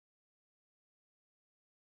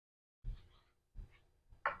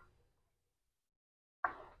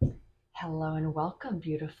Hello and welcome,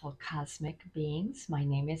 beautiful cosmic beings. My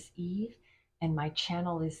name is Eve, and my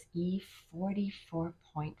channel is Eve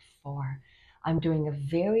 44.4. I'm doing a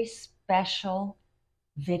very special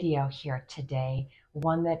video here today,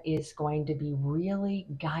 one that is going to be really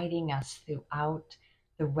guiding us throughout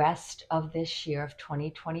the rest of this year of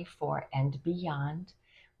 2024 and beyond.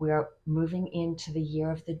 We are moving into the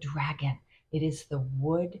year of the dragon. It is the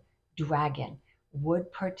wood dragon.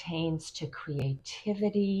 Wood pertains to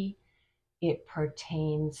creativity. It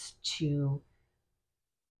pertains to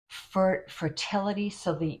fertility.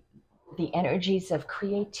 So the energies of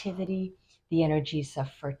creativity, the energies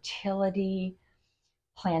of fertility,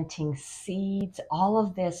 planting seeds, all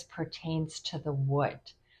of this pertains to the wood.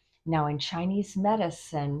 Now, in Chinese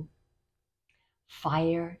medicine,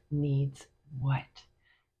 fire needs wood,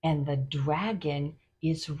 and the dragon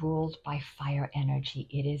is ruled by fire energy.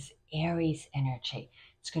 It is Aries energy.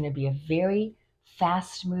 It's going to be a very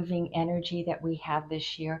fast moving energy that we have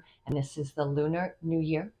this year. And this is the Lunar New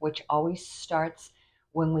Year, which always starts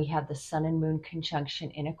when we have the sun and moon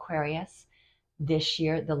conjunction in Aquarius. This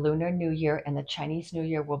year, the Lunar New Year and the Chinese New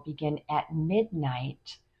Year will begin at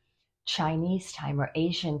midnight Chinese time or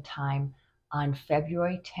Asian time on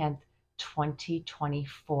February 10th,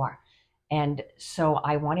 2024. And so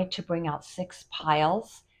I wanted to bring out 6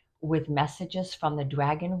 piles with messages from the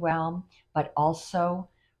dragon realm, but also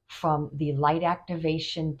from the light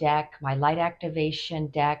activation deck, my light activation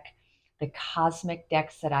deck, the cosmic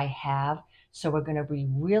decks that I have. So we're going to be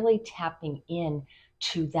really tapping in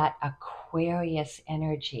to that Aquarius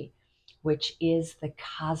energy, which is the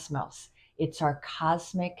cosmos. It's our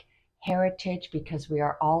cosmic heritage because we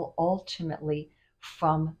are all ultimately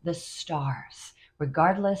from the stars.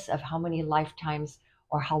 Regardless of how many lifetimes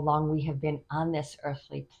or how long we have been on this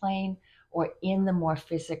earthly plane or in the more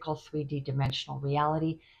physical 3D dimensional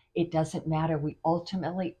reality, it doesn't matter. We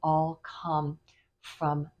ultimately all come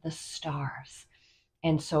from the stars.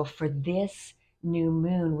 And so for this new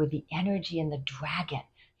moon with the energy and the dragon,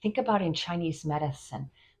 think about in Chinese medicine,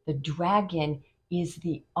 the dragon is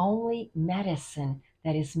the only medicine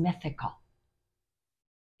that is mythical.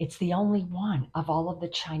 It's the only one of all of the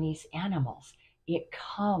Chinese animals. It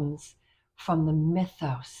comes from the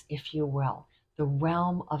mythos, if you will, the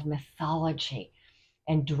realm of mythology.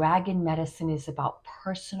 And dragon medicine is about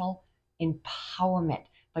personal empowerment,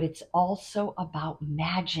 but it's also about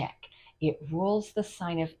magic. It rules the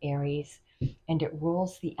sign of Aries and it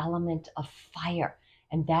rules the element of fire.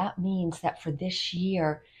 And that means that for this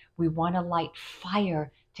year, we want to light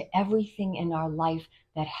fire to everything in our life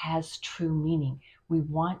that has true meaning. We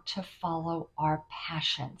want to follow our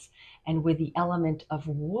passions. And with the element of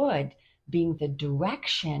wood being the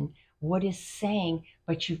direction, wood is saying,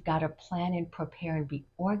 but you've got to plan and prepare and be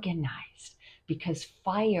organized because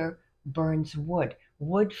fire burns wood.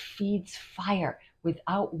 Wood feeds fire.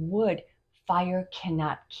 Without wood, fire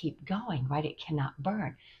cannot keep going, right? It cannot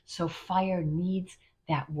burn. So fire needs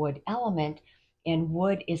that wood element. And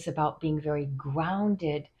wood is about being very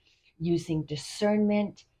grounded, using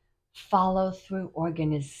discernment, follow through,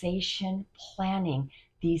 organization, planning.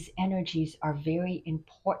 These energies are very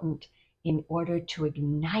important in order to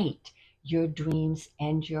ignite your dreams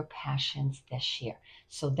and your passions this year.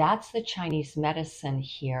 So that's the Chinese medicine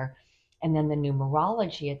here. And then the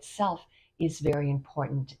numerology itself is very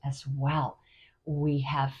important as well. We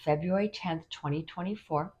have February 10th,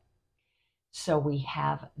 2024. So we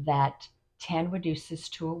have that 10 reduces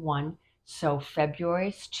to a 1. So February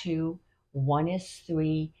is 2, 1 is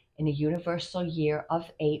 3, in a universal year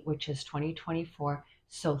of 8, which is 2024.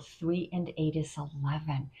 So 3 and 8 is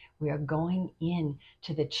 11. We are going in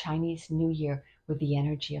to the Chinese New Year with the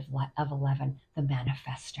energy of 11, the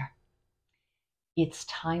manifester. It's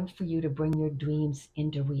time for you to bring your dreams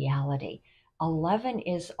into reality. 11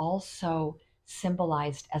 is also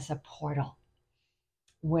symbolized as a portal.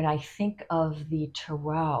 When I think of the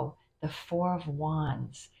tarot, the 4 of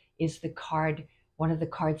Wands is the card, one of the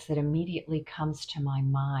cards that immediately comes to my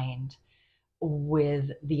mind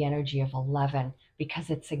with the energy of 11,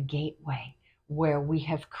 because it's a gateway where we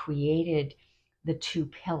have created the 2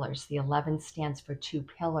 pillars. The 11 stands for 2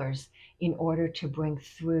 pillars in order to bring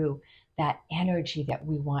through that energy that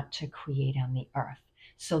we want to create on the earth.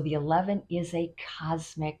 So the 11 is a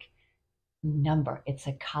cosmic number. It's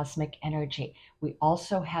a cosmic energy. We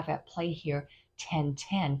also have at play here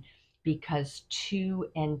 1010 because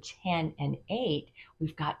 2 and 10 and 8,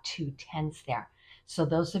 we've got 2 10s there. So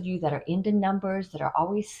those of you that are into numbers, that are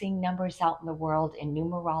always seeing numbers out in the world in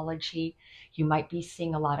numerology, you might be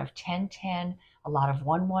seeing a lot of 1010, a lot of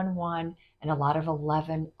 111, and a lot of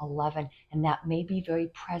 1111, and that may be very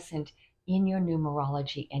present in your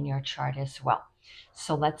numerology and your chart as well.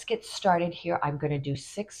 So let's get started here. I'm going to do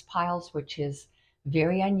 6 piles, which is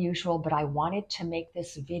very unusual, but I wanted to make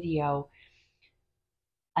this video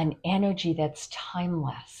an energy that's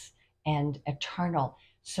timeless and eternal.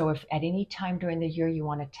 So if at any time during the year you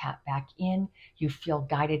want to tap back in, you feel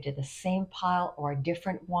guided to the same pile or a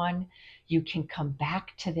different one, you can come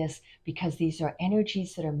back to this because these are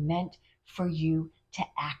energies that are meant for you to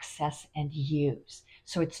access and use.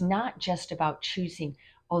 So it's not just about choosing,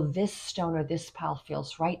 oh, this stone or this pile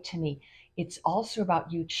feels right to me. It's also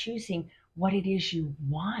about you choosing what it is you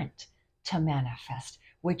want to manifest,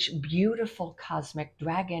 which beautiful cosmic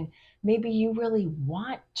dragon maybe you really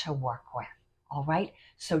want to work with. All right.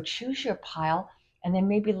 So choose your pile and then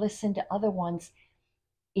maybe listen to other ones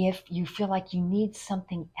if you feel like you need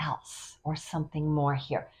something else or something more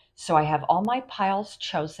here. So I have all my piles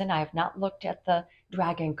chosen. I have not looked at the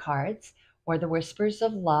dragon cards or the whispers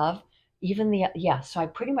of love, even so I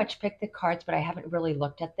pretty much picked the cards, but I haven't really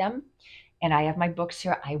looked at them. And I have my books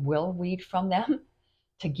here. I will read from them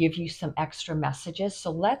to give you some extra messages.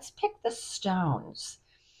 So let's pick the stones.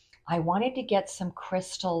 I wanted to get some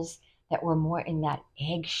crystals that were more in that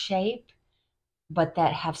egg shape, but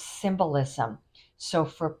that have symbolism. So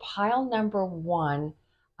for pile number 1,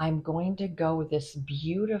 I'm going to go with this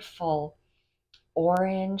beautiful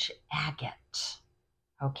orange agate.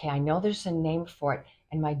 Okay, I know there's a name for it,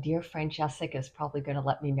 and my dear friend Jessica is probably going to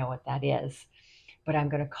let me know what that is, but I'm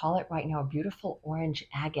going to call it right now a beautiful orange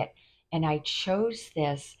agate. And I chose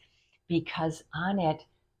this because on it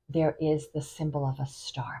there is the symbol of a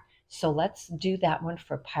star. So let's do that one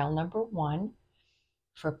for pile number 1.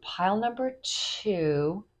 For pile number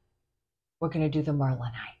 2, we're going to do the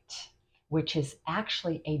merlinite, which is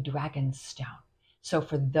actually a dragon stone. So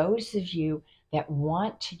for those of you that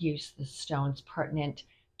want to use the stones pertinent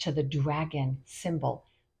to the dragon symbol,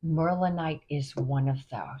 merlinite is one of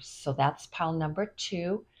those. So that's pile number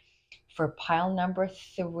 2. For pile number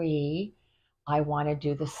 3, I want to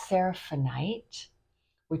do the seraphonite,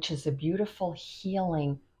 which is a beautiful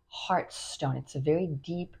healing heart stone. It's a very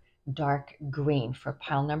deep, dark green for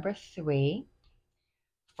pile number 3.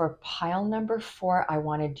 For pile number 4, I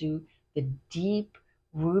want to do the deep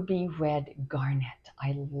ruby red garnet.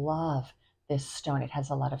 I love this stone. It has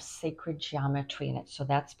a lot of sacred geometry in it. So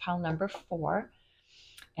that's pile number 4.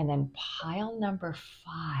 And then pile number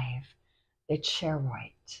 5, the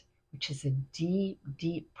charoite, which is a deep,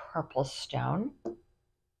 deep purple stone.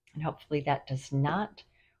 And hopefully that does not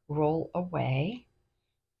roll away.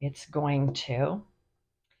 It's going to.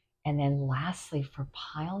 And then lastly, for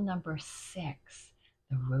pile number 6,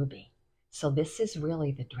 the ruby. So this is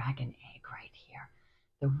really the dragon egg right here.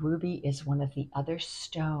 The ruby is one of the other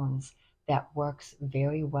stones that works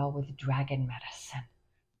very well with dragon medicine.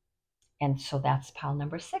 And so that's pile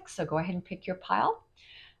number 6. So go ahead and pick your pile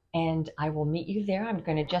and I will meet you there. I'm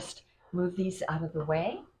going to just move these out of the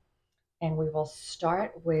way and we will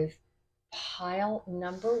start with pile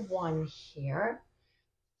number 1 here.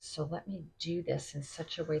 So let me do this in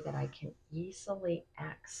such a way that I can easily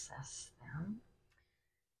access them.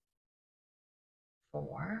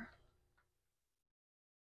 4,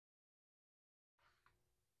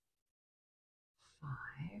 5.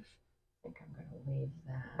 I think I'm going to leave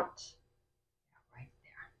that right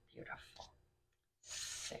there. Beautiful.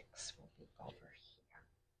 6 will be over here.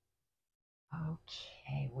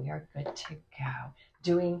 Okay, we are good to go.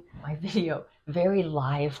 Doing my video very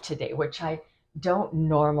live today, which I don't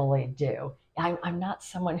normally do. I'm not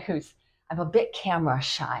someone I'm a bit camera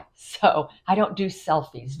shy, so I don't do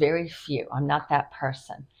selfies, very few. I'm not that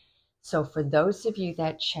person. So for those of you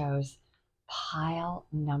that chose pile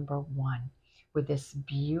number 1 with this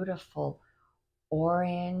beautiful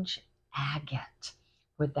orange agate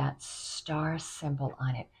with that star symbol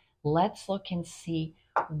on it, let's look and see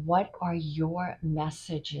what are your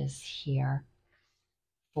messages here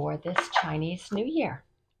for this Chinese New Year,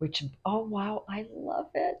 which, oh wow, I love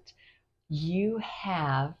it. You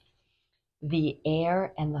have the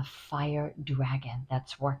air and the fire dragon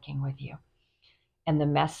that's working with you. And the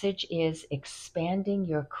message is expanding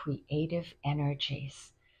your creative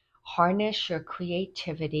energies. Harness your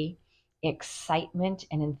creativity, excitement,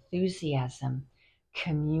 and enthusiasm.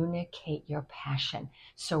 Communicate your passion.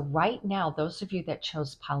 So right now, those of you that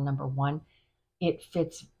chose pile number 1, it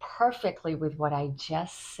fits perfectly with what I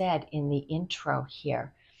just said in the intro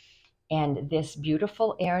here. And this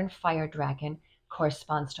beautiful air and fire dragon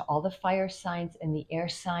corresponds to all the fire signs and the air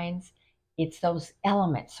signs. It's those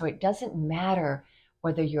elements. So it doesn't matter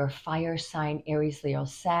whether you're a fire sign, Aries, Leo,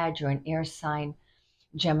 Sag, or an air sign,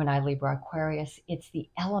 Gemini, Libra, Aquarius. It's the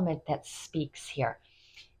element that speaks here.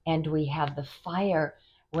 And we have the fire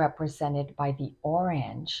represented by the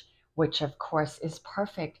orange, which of course is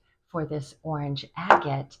perfect for this orange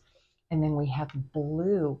agate. And then we have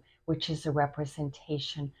blue, which is a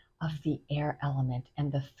representation of the air element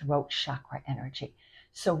and the throat chakra energy.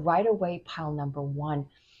 So right away, pile number one,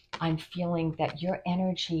 I'm feeling that your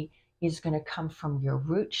energy is going to come from your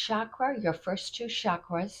root chakra, your first two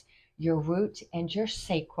chakras, your root and your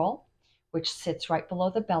sacral, which sits right below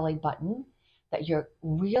the belly button, that you're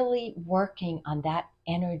really working on that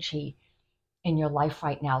energy in your life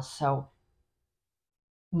right now. So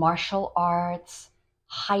martial arts,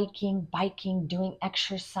 hiking, biking, doing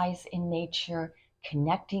exercise in nature,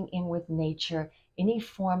 connecting in with nature, any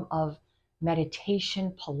form of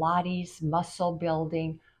meditation, Pilates, muscle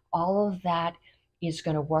building, all of that is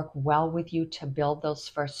going to work well with you to build those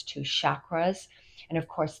first two chakras. And of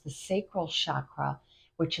course, the sacral chakra,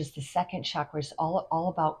 which is the second chakra, is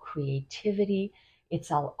all about creativity.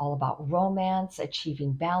 It's all about romance,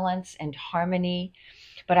 achieving balance and harmony.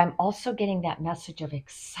 But I'm also getting that message of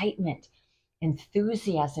excitement,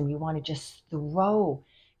 enthusiasm. You want to just throw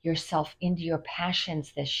yourself into your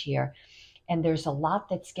passions this year. And there's a lot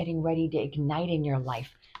that's getting ready to ignite in your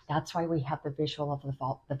life. That's why we have the visual of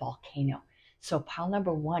the volcano. So pile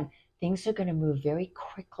number one, things are going to move very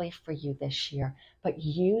quickly for you this year, but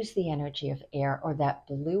use the energy of air or that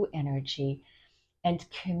blue energy and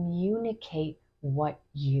communicate what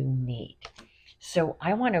you need. So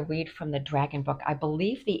I want to read from the dragon book. I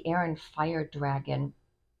believe the air and fire dragon,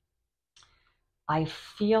 I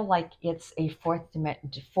feel like it's a fourth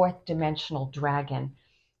dimensional dragon,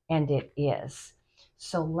 and it is.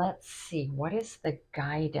 So let's see, what is the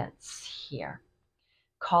guidance here?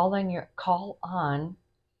 Call on,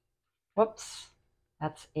 whoops,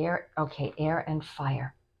 that's air. Okay, air and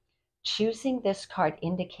fire. Choosing this card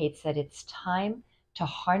indicates that it's time to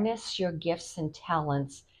harness your gifts and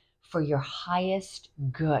talents for your highest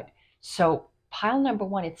good. So pile number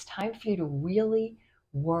one, it's time for you to really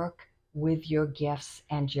work with your gifts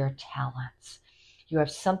and your talents. You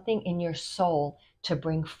have something in your soul to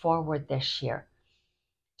bring forward this year.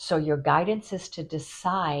 So your guidance is to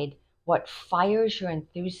decide what fires your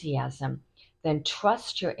enthusiasm, then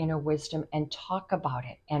trust your inner wisdom and talk about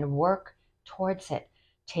it and work towards it.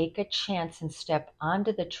 Take a chance and step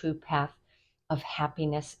onto the true path of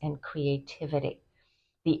happiness and creativity.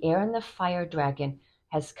 The air and the fire dragon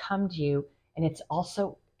has come to you, and it's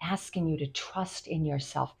also asking you to trust in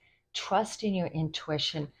yourself, trust in your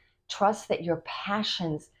intuition, trust that your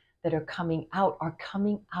passions that are coming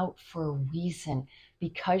out for a reason,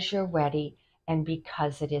 because you're ready and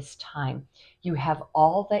because it is time. You have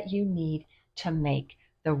all that you need to make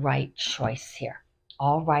the right choice here.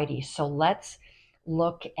 All righty, so let's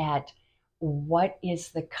look at what is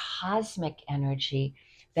the cosmic energy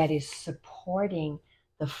that is supporting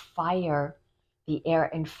the fire, the air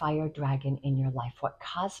and fire dragon in your life. What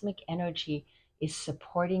cosmic energy is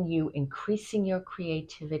supporting you, increasing your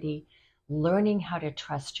creativity, learning how to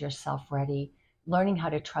trust yourself learning how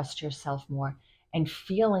to trust yourself more, and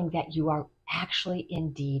feeling that you are actually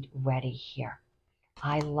indeed ready here.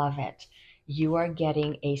 I love it. You are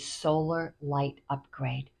getting a solar light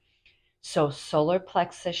upgrade. So solar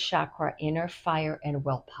plexus chakra, inner fire, and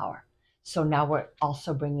willpower. So now we're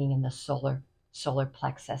also bringing in the solar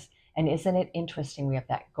plexus. And isn't it interesting? We have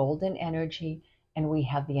that golden energy and we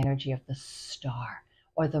have the energy of the star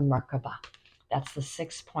or the Merkaba. That's the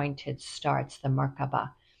six-pointed star. It's the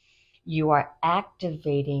Merkaba. You are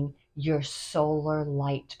activating your solar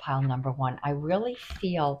light, pile number one. I really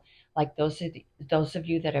feel like those of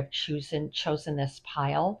you that have chosen this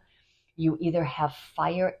pile, you either have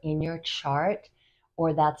fire in your chart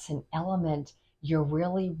or that's an element you're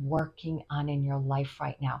really working on in your life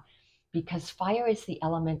right now, because fire is the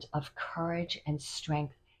element of courage and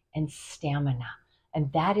strength and stamina,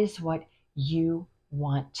 and that is what you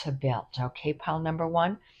want to build. Okay, pile number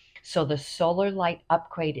one. So the solar light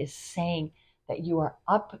upgrade is saying that you are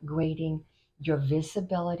upgrading your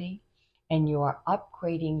visibility and you are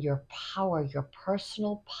upgrading your power, your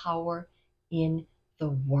personal power in the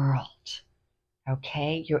world.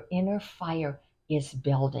 Okay, your inner fire is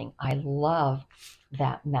building. I love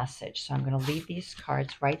that message. So I'm going to leave these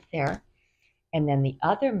cards right there. And then the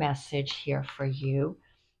other message here for you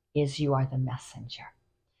is you are the messenger.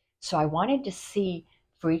 So I wanted to see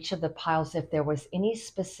for each of the piles if there was any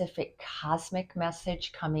specific cosmic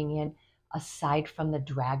message coming in aside from the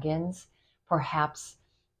dragons, perhaps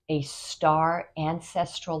a star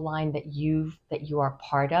ancestral line that you are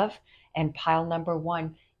part of. And pile number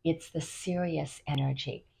one, it's the Sirius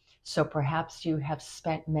energy. So perhaps you have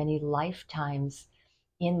spent many lifetimes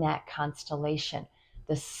in that constellation.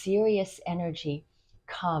 The Sirius energy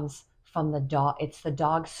comes from the dog. It's the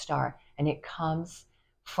dog star, and it comes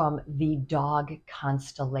from the dog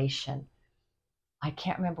constellation. I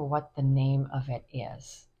can't remember what the name of it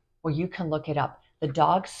is. Well, you can look it up. The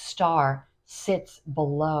dog star sits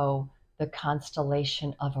below the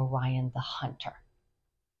constellation of Orion the Hunter.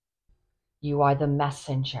 You are the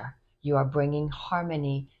messenger. You are bringing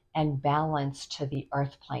harmony and balance to the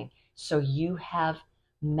earth plane. So you have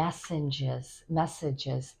messages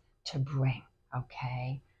to bring,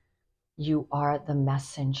 okay? You are the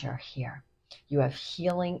messenger here. You have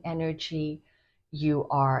healing energy. You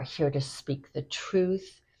are here to speak the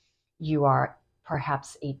truth. You are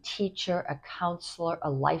perhaps a teacher, a counselor, a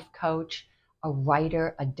life coach, a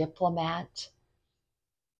writer, a diplomat.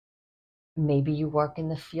 Maybe you work in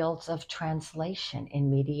the fields of translation,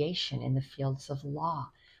 in mediation, in the fields of law.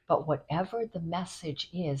 But whatever the message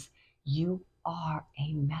is, you are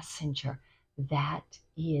a messenger. That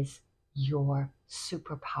is your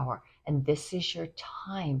superpower. And this is your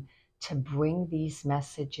time to bring these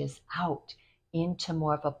messages out into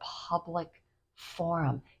more of a public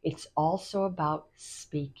forum. It's also about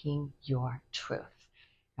speaking your truth.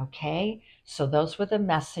 Okay? So those were the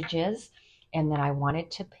messages. And then I wanted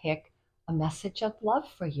to pick a message of love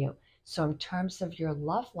for you. So in terms of your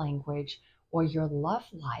love language or your love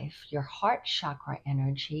life, your heart chakra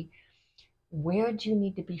energy, where do you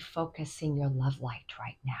need to be focusing your love light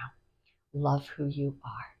right now? Love who you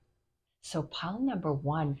are. So pile number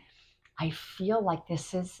one, I feel like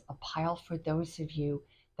this is a pile for those of you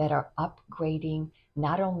that are upgrading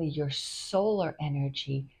not only your solar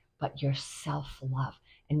energy, but your self-love.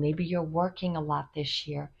 And maybe you're working a lot this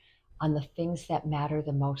year on the things that matter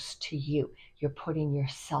the most to you. You're putting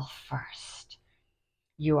yourself first.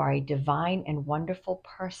 You are a divine and wonderful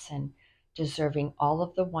person, deserving all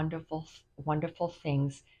of the wonderful, wonderful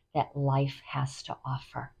things that life has to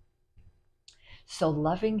offer. So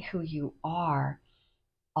loving who you are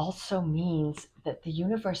also means that the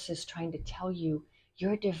universe is trying to tell you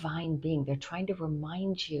you're a divine being. They're trying to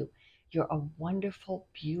remind you you're a wonderful,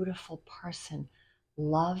 beautiful person.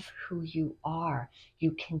 Love who you are.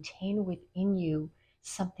 You contain within you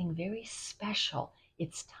something very special.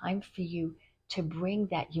 It's time for you to bring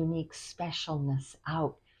that unique specialness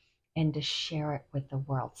out and to share it with the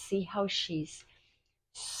world. See how she's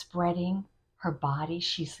spreading her body,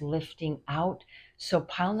 she's lifting out. So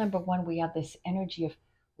pile number one, we have this energy of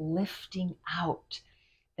lifting out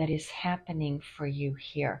that is happening for you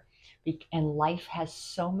here. And life has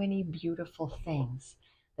so many beautiful things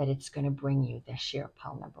that it's going to bring you this year,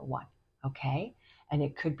 pile number one. Okay? And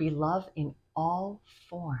it could be love in all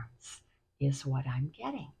forms, is what I'm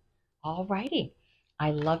getting. All righty.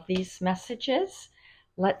 I love these messages.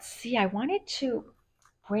 Let's see. I wanted to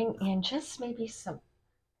bring in just maybe some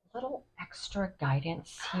little extra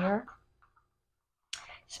guidance here,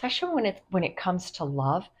 especially when it comes to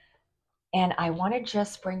love. And I want to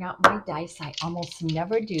just bring out my dice. I almost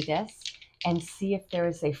never do this, and see if there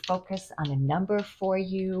is a focus on a number for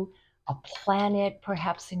you, a planet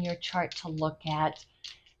perhaps in your chart to look at,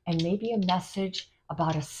 and maybe a message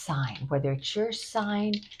about a sign, whether it's your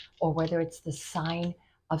sign or whether it's the sign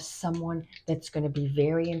of someone that's going to be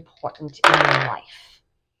very important in your life.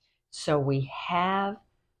 So we have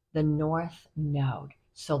the North Node.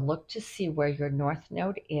 So look to see where your North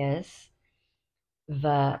Node is.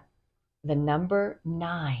 The number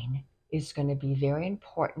 9 is going to be very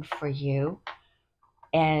important for you.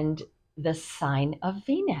 And the sign of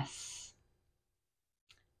Venus.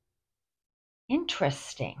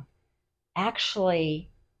 Interesting.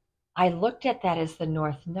 Actually, I looked at that as the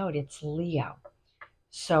North Node. It's Leo.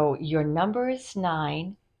 So your number is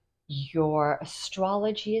 9. Your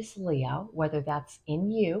astrology is Leo, whether that's in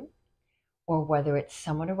you or whether it's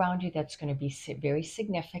someone around you that's going to be very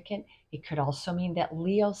significant. It could also mean that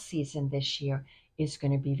Leo season this year is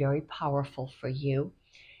going to be very powerful for you.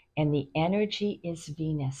 And the energy is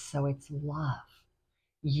Venus, so it's love.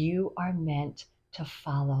 You are meant to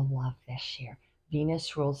follow love this year.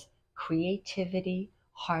 Venus rules creativity,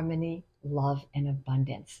 harmony, love, and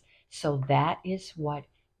abundance. So that is what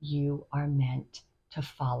you are meant to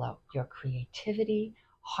follow. Your creativity,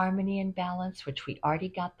 harmony, and balance, which we already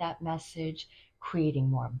got that message, creating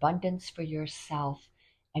more abundance for yourself,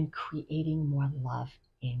 and creating more love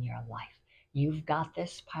in your life. You've got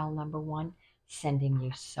this, pile number one, sending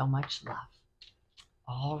you so much love.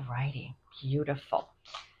 All righty, beautiful.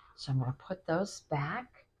 So I'm going to put those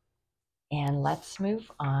back, and let's move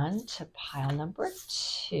on to pile number 2.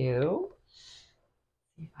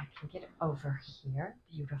 See if I can get it over here.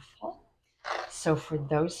 Beautiful. So for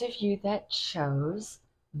those of you that chose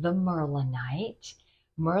the Merlinite,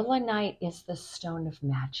 Merlinite is the stone of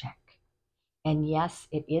magic. And yes,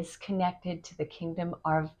 it is connected to the kingdom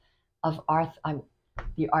of Arthur.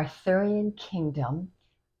 The Arthurian kingdom.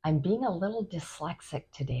 I'm being a little dyslexic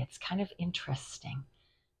today. It's kind of interesting.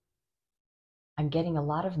 I'm getting a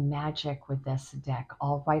lot of magic with this deck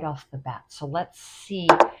all right off the bat. So let's see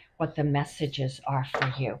what the messages are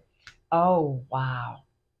for you. Oh, wow.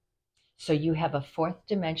 So you have a fourth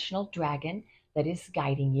dimensional dragon that is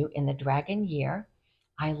guiding you in the dragon year.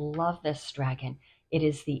 I love this dragon. It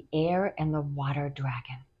is the air and the water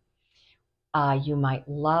dragon. You might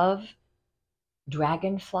love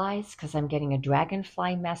dragonflies because I'm getting a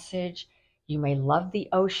dragonfly message. You may love the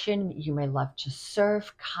ocean. You may love to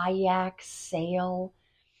surf, kayak, sail.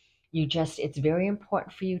 It's very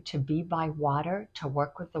important for you to be by water, to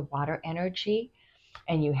work with the water energy.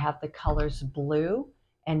 And you have the colors blue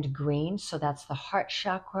and green. So that's the heart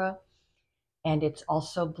chakra. And it's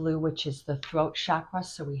also blue, which is the throat chakra.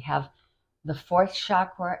 So we have the fourth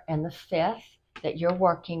chakra and the fifth that you're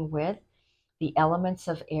working with. The elements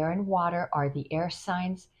of air and water are the air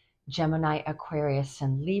signs, Gemini, Aquarius,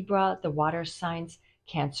 and Libra. The water signs,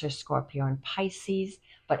 Cancer, Scorpio, and Pisces.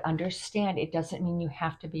 But understand, it doesn't mean you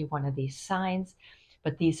have to be one of these signs,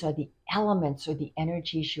 but these are the elements or the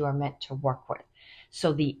energies you are meant to work with.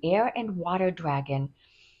 So the air and water dragon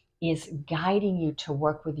is guiding you to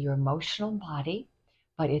work with your emotional body,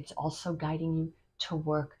 but it's also guiding you to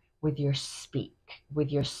work with your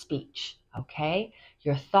speech, okay?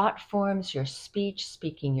 Your thought forms, your speech,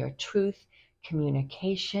 speaking your truth,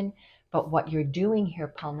 communication. But what you're doing here,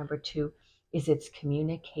 pile number 2, is it's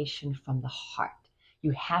communication from the heart.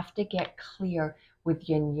 You have to get clear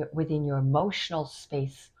within your emotional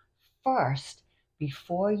space first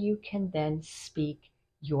before you can then speak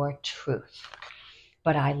your truth.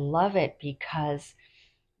 But I love it because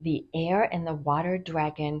the air and the water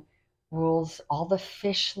dragon rules all the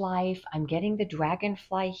fish life. I'm getting the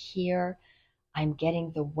dragonfly here. I'm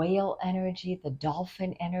getting the whale energy, the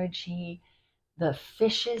dolphin energy, the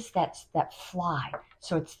fishes that fly.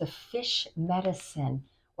 So it's the fish medicine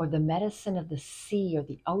or the medicine of the sea or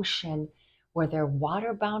the ocean where they're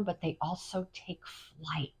waterbound, but they also take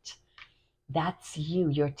flight. That's you.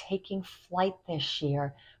 You're taking flight this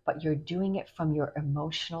year, but you're doing it from your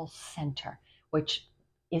emotional center, which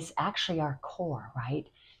is actually our core, right?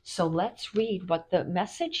 So let's read what the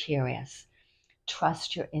message here is.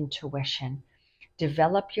 Trust your intuition,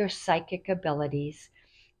 develop your psychic abilities,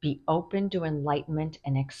 be open to enlightenment,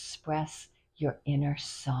 and express your inner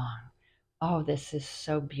song. Oh, this is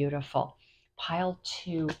so beautiful. Pile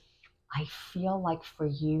 2, I feel like for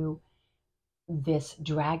you, this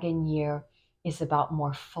dragon year is about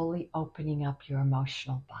more fully opening up your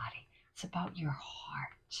emotional body. It's about your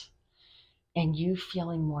heart and you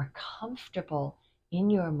feeling more comfortable in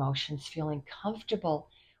your emotions, feeling comfortable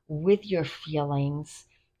with your feelings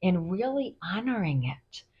and really honoring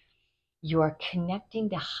it. You're connecting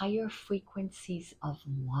to higher frequencies of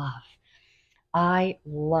love. I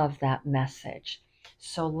love that message.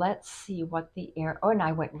 So let's see what the air, oh, and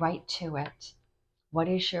I went right to it. What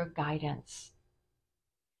is your guidance?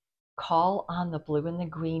 Call on the blue and the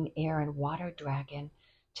green air and water dragon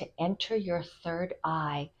to enter your third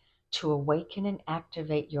eye to awaken and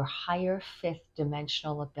activate your higher fifth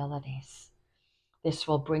dimensional abilities. This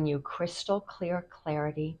will bring you crystal clear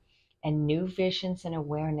clarity and new visions and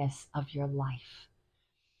awareness of your life.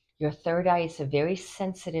 Your third eye is a very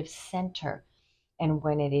sensitive center, and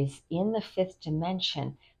when it is in the fifth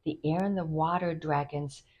dimension, the air and the water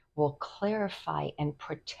dragons will clarify and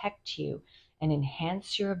protect you and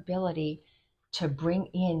enhance your ability to bring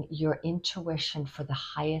in your intuition for the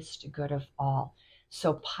highest good of all.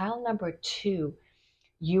 So pile number 2,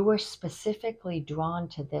 you were specifically drawn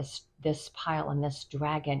to this pile and this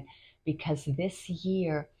dragon because this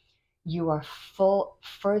year you are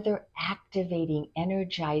further activating,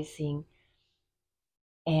 energizing,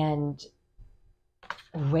 and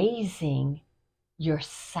raising your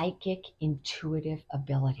psychic intuitive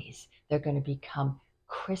abilities. They're going to become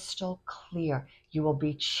crystal clear. You will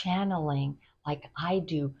be channeling like I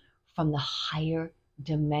do from the higher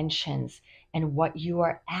dimensions. And what you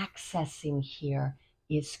are accessing here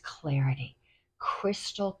is clarity.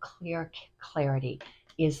 Crystal clear clarity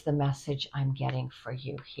is the message I'm getting for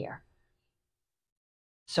you here.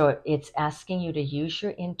 So it's asking you to use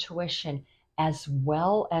your intuition as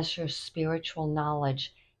well as your spiritual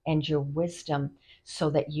knowledge and your wisdom so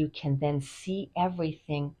that you can then see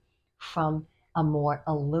everything from a more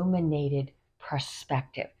illuminated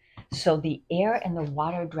perspective. So the air and the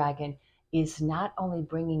water dragon is not only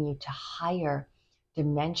bringing you to higher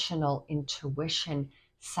dimensional intuition,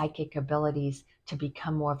 psychic abilities to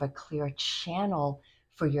become more of a clear channel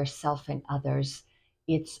for yourself and others,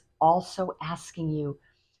 it's also asking you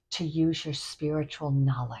to use your spiritual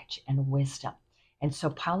knowledge and wisdom. And so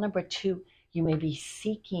pile number 2, you may be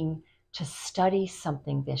seeking to study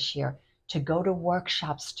something this year, to go to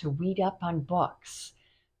workshops, to read up on books,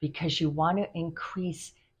 because you want to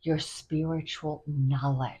increase your spiritual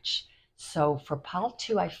knowledge. So for pile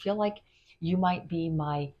 2, I feel like you might be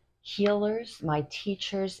my healers, my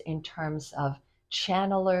teachers in terms of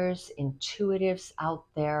channelers, intuitives out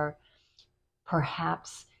there.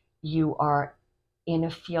 Perhaps you are in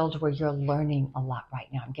a field where you're learning a lot right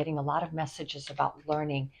now. I'm getting a lot of messages about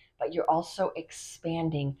learning, but you're also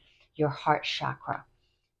expanding your heart chakra.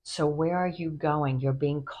 So where are you going? You're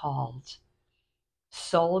being called.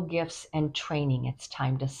 Soul gifts and training. It's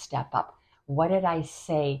time to step up. What did I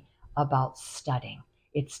say about studying?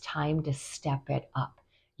 It's time to step it up.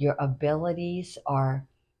 Your abilities are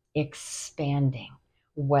expanding,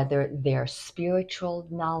 whether they're spiritual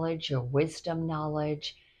knowledge or wisdom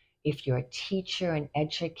knowledge. If you're a teacher, an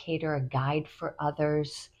educator, a guide for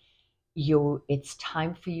others, it's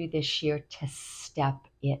time for you this year to step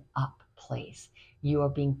it up, please. You are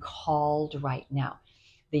being called right now.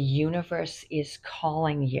 The universe is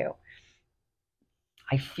calling you.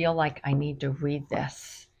 I feel like I need to read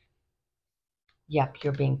this. Yep,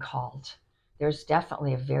 you're being called. There's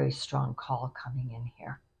definitely a very strong call coming in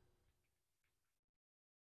here.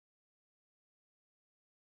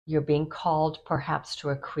 You're being called perhaps to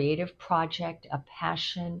a creative project, a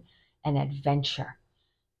passion, an adventure.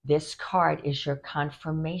 This card is your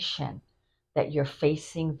confirmation that you're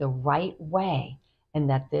facing the right way and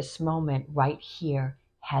that this moment right here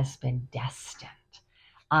has been destined.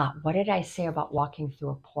 What did I say about walking through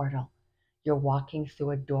a portal? You're walking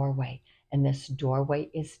through a doorway, and this doorway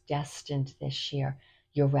is destined this year.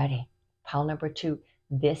 You're ready. Pile number 2,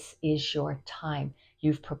 this is your time.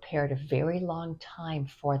 You've prepared a very long time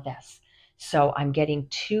for this. So I'm getting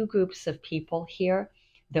 2 groups of people here.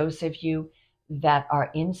 Those of you that are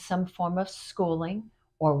in some form of schooling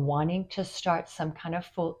or wanting to start some kind of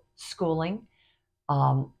schooling.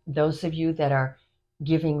 Those of you that are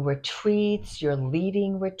giving retreats, you're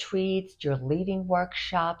leading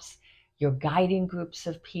workshops, you're guiding groups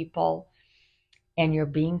of people, and you're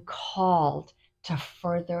being called to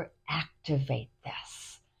further activate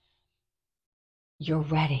this. You're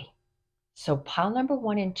ready. So pile number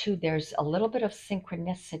 1 and 2, there's a little bit of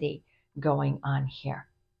synchronicity going on here.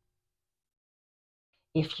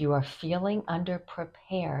 If you are feeling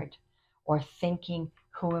underprepared or thinking,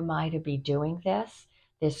 who am I to be doing this?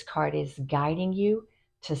 This card is guiding you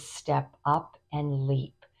to step up and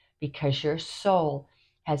leap because your soul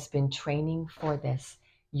has been training for this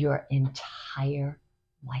your entire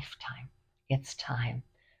lifetime. It's time.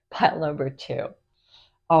 Pile number 2.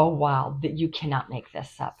 Oh, wow. You cannot make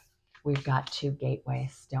this up. We've got 2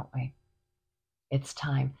 gateways, don't we? It's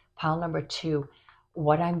time. Pile number 2,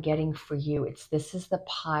 what I'm getting for you, this is the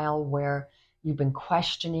pile where you've been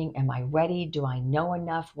questioning, am I ready? Do I know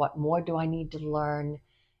enough? What more do I need to learn?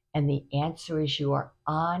 And the answer is you are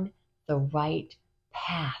on the right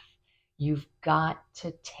path. You've got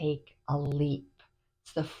to take a leap.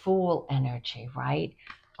 It's the Fool energy, right?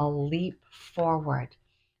 A leap forward.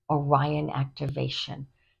 Orion activation.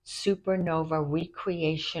 Supernova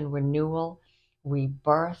recreation, renewal,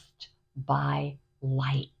 rebirthed by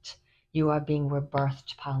light. You are being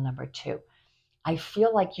rebirthed, pile number 2. I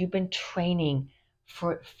feel like you've been training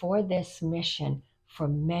for this mission for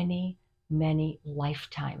many, many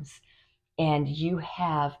lifetimes. And you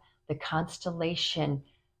have the constellation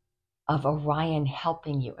of Orion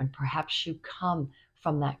helping you. And perhaps you come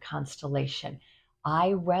from that constellation. I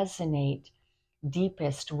resonate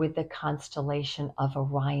deepest with the constellation of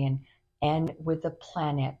Orion and with the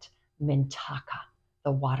planet Mintaka,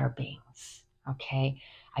 the water beings. Okay,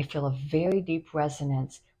 I feel a very deep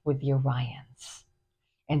resonance with the Orions,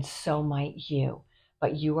 and so might you.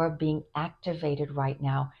 But you are being activated right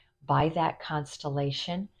now by that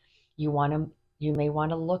constellation. You may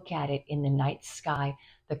want to look at it in the night sky,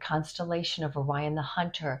 the constellation of Orion the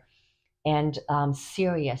Hunter, and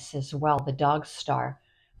Sirius as well, the dog star.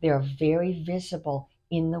 They're very visible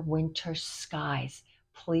in the winter skies.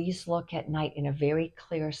 Please look at night in a very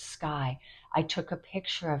clear sky. I took a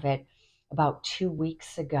picture of it about 2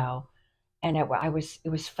 weeks ago, and it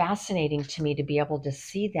was fascinating to me to be able to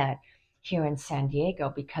see that here in San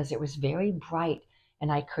Diego because it was very bright, and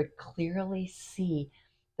I could clearly see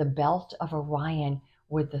the belt of Orion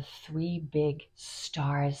with the 3 big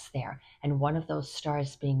stars there, and one of those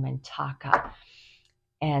stars being Mintaka.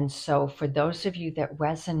 And so for those of you that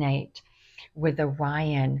resonate with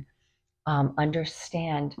Orion,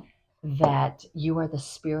 understand that you are the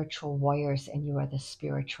spiritual warriors and you are the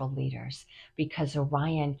spiritual leaders, because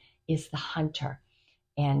Orion is the hunter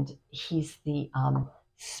and he's the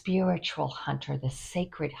spiritual hunter, the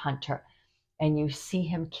sacred hunter, and you see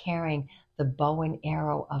him carrying the bow and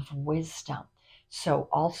arrow of wisdom. So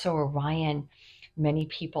also Orion, many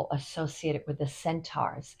people associate it with the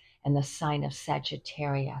centaurs and the sign of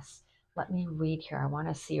Sagittarius. Let me read here. I want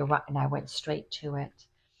to see Orion, and I went straight to it.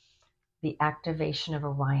 The activation of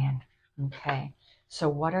Orion. Okay. So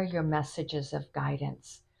what are your messages of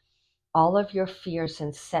guidance? All of your fears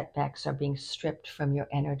and setbacks are being stripped from your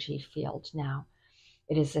energy field now.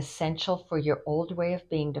 It is essential for your old way of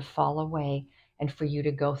being to fall away and for you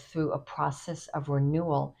to go through a process of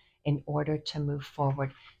renewal in order to move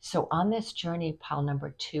forward. So on this journey, pile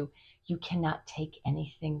number 2, you cannot take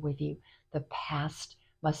anything with you. The past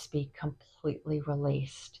must be completely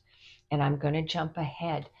released. And I'm going to jump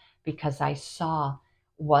ahead because I saw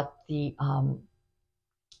what the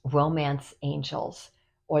romance angels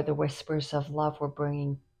or the whispers of love were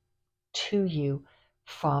bringing to you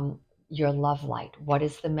from your love light. What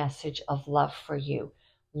is the message of love for you?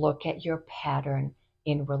 Look at your pattern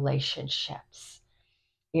in relationships.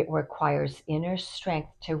 It requires inner strength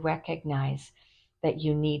to recognize that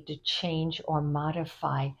you need to change or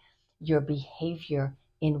modify your behavior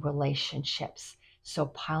in relationships. So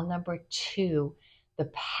pile number 2,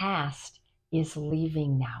 the past is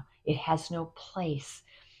leaving now. It has no place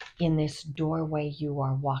in this doorway you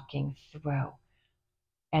are walking through.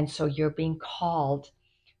 And so you're being called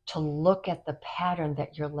to look at the pattern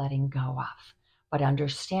that you're letting go of, but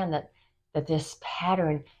understand that this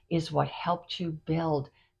pattern is what helped you build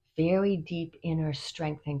very deep inner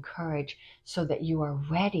strength and courage so that you are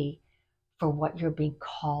ready for what you're being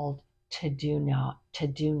called to do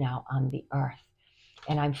now on the earth.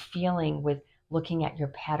 And I'm feeling, with looking at your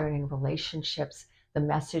pattern in relationships, the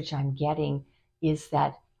message I'm getting is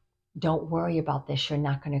that don't worry about this. You're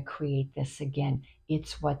not going to create this again.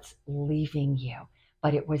 It's what's leaving you.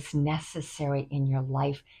 But it was necessary in your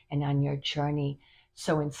life and on your journey.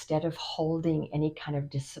 So instead of holding any kind of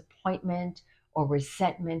disappointment or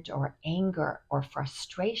resentment or anger or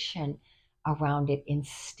frustration around it,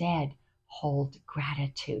 instead hold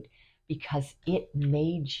gratitude because it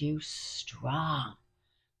made you strong.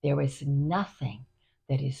 There is nothing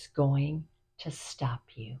that is going to stop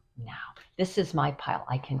you now. This is my pile.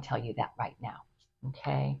 I can tell you that right now.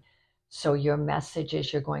 Okay. So your message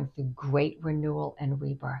is you're going through great renewal and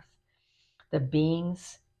rebirth. The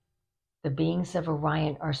beings of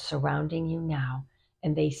Orion are surrounding you now,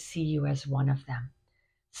 and they see you as one of them.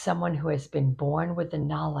 Someone who has been born with the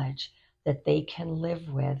knowledge that they can live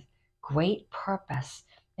with great purpose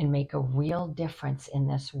and make a real difference in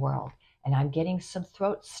this world. And I'm getting some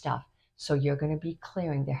throat stuff. So you're going to be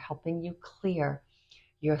clearing. They're helping you clear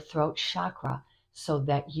your throat chakra so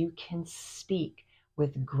that you can speak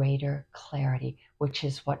with greater clarity, which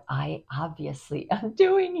is what I obviously am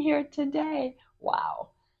doing here today. Wow.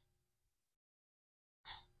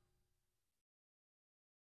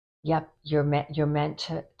 Yep, you're meant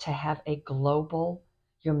to have a global,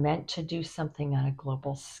 you're meant to do something on a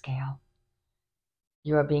global scale.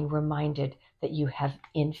 You are being reminded that you have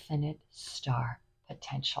infinite star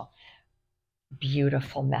potential.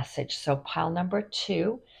 Beautiful message. So pile number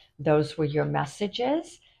 2, those were your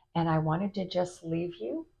messages. And I wanted to just leave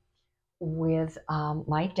you with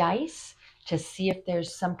my dice to see if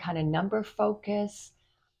there's some kind of number focus,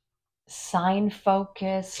 sign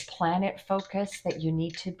focus, planet focus that you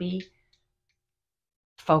need to be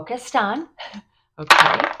focused on.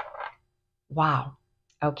 Okay. Wow.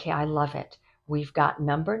 Okay, I love it. We've got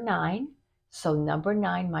number 9. So number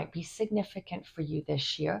 9 might be significant for you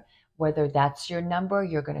this year. Whether that's your number,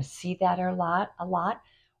 you're going to see that a lot,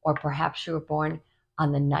 or perhaps you were born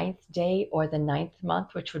on the 9th day or the 9th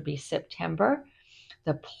month, which would be September.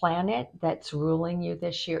 The planet that's ruling you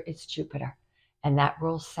this year is Jupiter, and that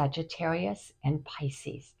rules Sagittarius and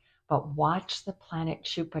Pisces. But watch the planet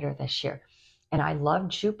Jupiter this year. And I love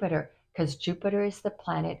Jupiter because Jupiter is the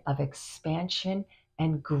planet of expansion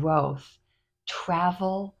and growth,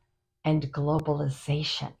 travel and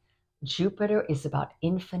globalization. Jupiter is about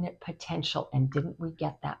infinite potential. And didn't we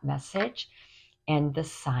get that message? And the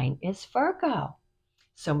sign is Virgo.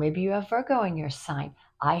 So maybe you have Virgo in your sign.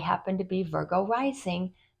 I happen to be Virgo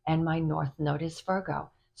rising and my north node is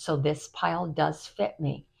Virgo. So this pile does fit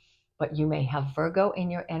me. But you may have Virgo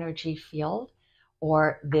in your energy field,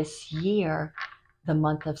 or this year, the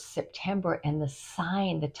month of September and the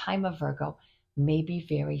sign, the time of Virgo, may be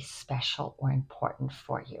very special or important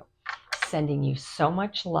for you. Sending you so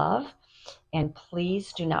much love. And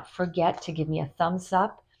please do not forget to give me a thumbs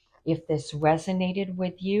up if this resonated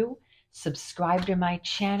with you. Subscribe to my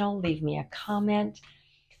channel. Leave me a comment.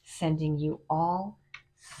 Sending you all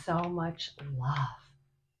so much love.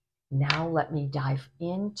 Now let me dive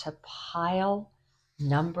into pile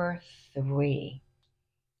number 3.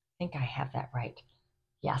 I think I have that right.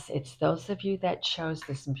 Yes, it's those of you that chose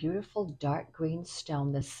this beautiful dark green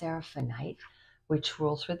stone, the seraphonite, which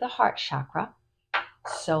rules with the heart chakra.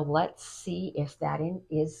 So let's see if that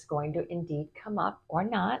is going to indeed come up or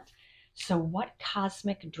not. So what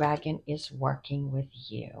cosmic dragon is working with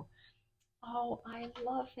you? Oh, I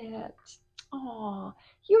love it. Oh,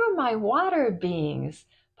 you're my water beings.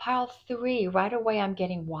 Pile 3, right away I'm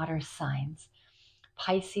getting water signs.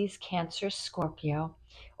 Pisces, Cancer, Scorpio,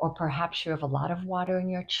 or perhaps you have a lot of water in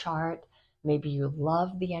your chart. Maybe you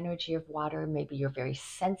love the energy of water. Maybe you're very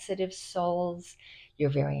sensitive souls. You're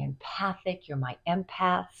very empathic. You're my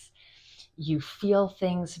empaths. You feel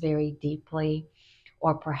things very deeply.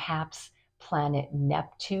 Or perhaps planet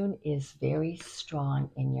Neptune is very strong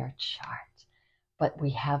in your chart. But we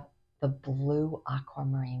have the blue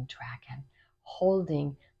aquamarine dragon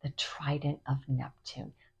holding the trident of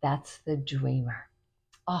Neptune. That's the dreamer.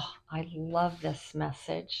 Oh, I love this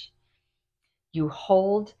message. You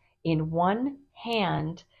hold in one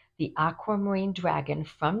hand the aquamarine dragon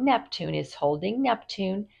from Neptune is holding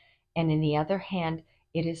Neptune, and in the other hand,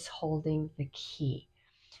 it is holding the key.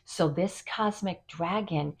 So this cosmic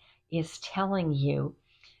dragon is telling you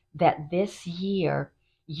that this year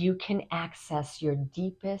you can access your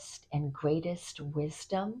deepest and greatest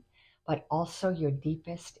wisdom, but also your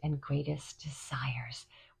deepest and greatest desires.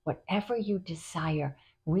 Whatever you desire,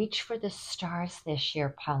 reach for the stars this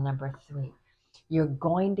year, pile number 3. You're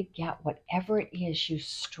going to get whatever it is you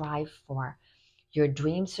strive for. Your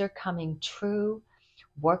dreams are coming true.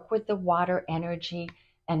 Work with the water energy.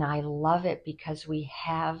 And I love it because we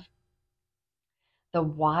have the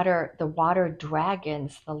water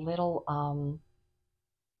dragons, the little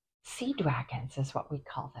sea dragons is what we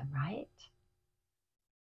call them, right?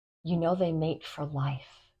 You know they mate for life.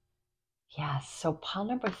 Yes, so pile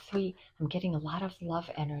number 3, I'm getting a lot of love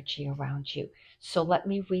energy around you. So let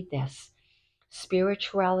me read this.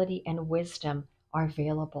 Spirituality and wisdom are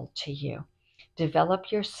available to you.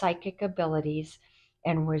 Develop your psychic abilities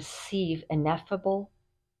and receive ineffable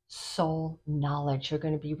soul knowledge. You're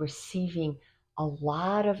going to be receiving a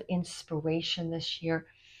lot of inspiration this year,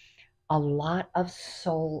 a lot of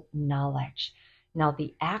soul knowledge. Now,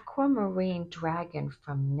 the aquamarine dragon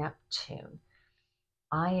from Neptune,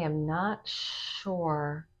 I am not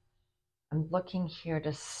sure. I'm looking here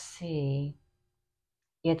to see.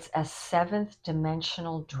 It's a 7th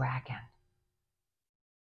dimensional dragon,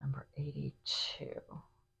 number 82.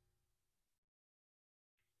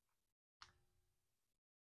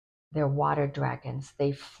 They're water dragons.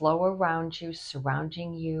 They flow around you,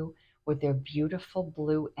 surrounding you with their beautiful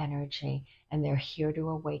blue energy, and they're here to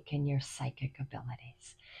awaken your psychic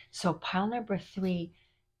abilities. So pile number 3,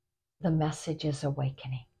 the message is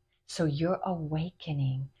awakening. So you're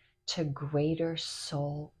awakening to greater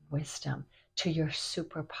soul wisdom, to your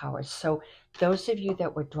superpowers. So those of you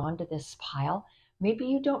that were drawn to this pile, maybe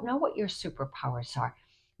you don't know what your superpowers are.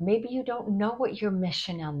 Maybe you don't know what your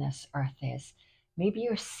mission on this earth is. Maybe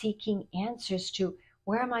you're seeking answers to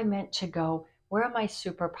where am I meant to go? Where are my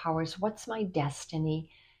superpowers? What's my destiny?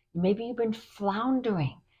 Maybe you've been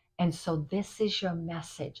floundering. And so this is your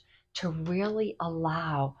message to really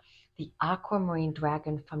allow the aquamarine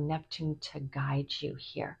dragon from Neptune to guide you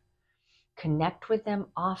here. Connect with them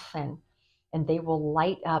often, and they will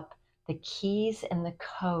light up the keys and the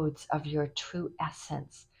codes of your true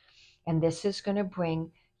essence. And this is going to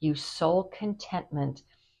bring you soul contentment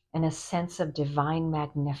and a sense of divine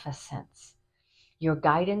magnificence. Your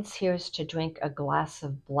guidance here is to drink a glass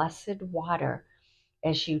of blessed water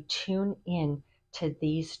as you tune in to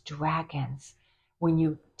these dragons. When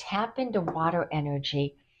you tap into water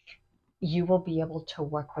energy, you will be able to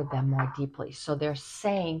work with them more deeply. So they're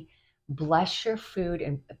saying, bless your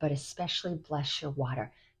food, but especially bless your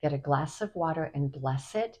water. Get a glass of water and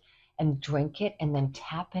bless it and drink it and then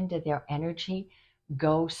tap into their energy.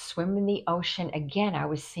 Go swim in the ocean. Again, I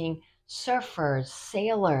was seeing surfers,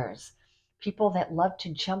 sailors, people that love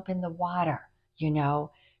to jump in the water,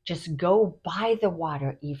 just go by the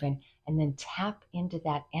water even and then tap into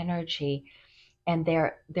that energy. And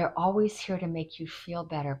they're always here to make you feel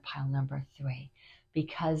better, pile number 3,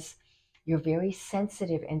 because you're very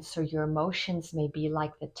sensitive, and so your emotions may be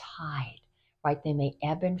like the tide, right? They may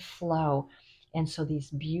ebb and flow. And so these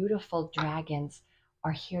beautiful dragons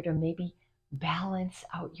are here to maybe balance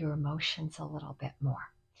out your emotions a little bit more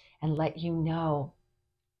and let you know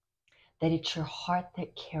that it's your heart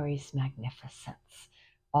that carries magnificence.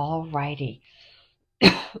 All righty.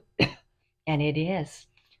 And it is,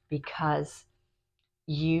 because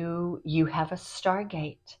you have a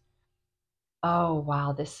stargate. Oh,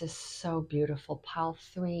 wow, this is so beautiful. Pile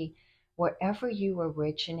 3, wherever you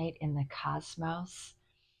originate in the cosmos,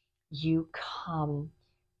 you come,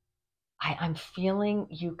 I'm feeling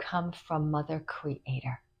you come from Mother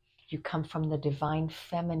Creator. You come from the divine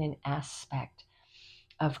feminine aspect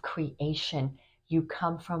of creation. You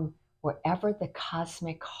come from wherever the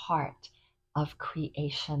cosmic heart of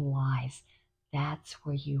creation lies. That's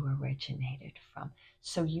where you originated from.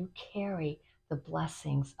 So you carry the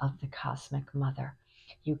blessings of the cosmic mother.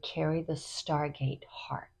 You carry the Stargate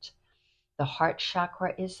heart. The heart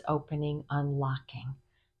chakra is opening, unlocking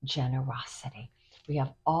generosity. We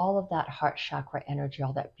have all of that heart chakra energy,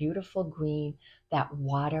 all that beautiful green, that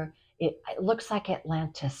water. It looks like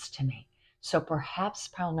Atlantis to me. So perhaps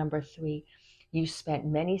pile number 3, you spent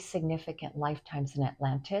many significant lifetimes in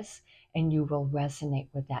Atlantis and you will resonate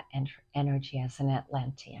with that energy as an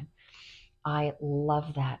Atlantean. I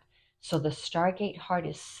love that. So the Stargate heart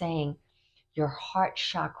is saying your heart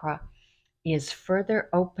chakra is further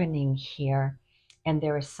opening here, and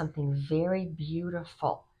there is something very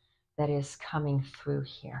beautiful that is coming through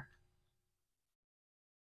here.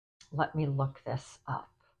 Let me look this up.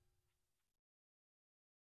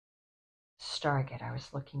 Stargate, I was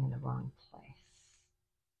looking in the wrong place.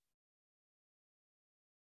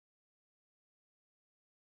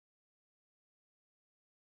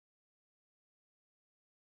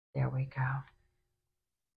 There we go.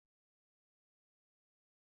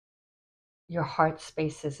 Your heart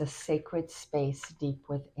space is a sacred space deep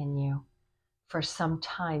within you. For some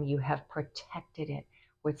time, you have protected it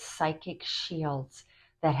with psychic shields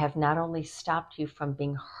that have not only stopped you from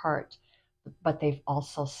being hurt, but they've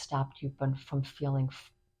also stopped you from feeling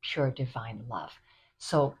pure divine love.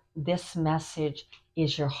 So, this message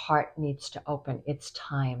is your heart needs to open. It's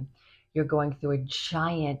time. You're going through a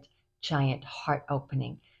giant, giant heart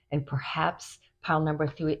opening. And perhaps pile number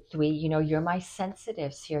 3, you're my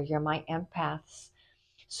sensitives here, you're my empaths.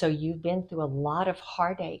 So you've been through a lot of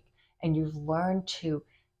heartache and you've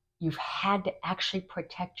had to actually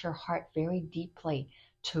protect your heart very deeply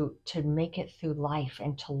to make it through life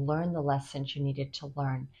and to learn the lessons you needed to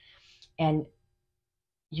learn. And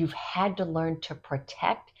you've had to learn to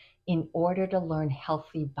protect in order to learn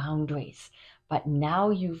healthy boundaries. But now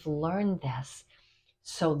you've learned this.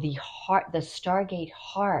 So the heart, the Stargate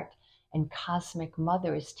heart and cosmic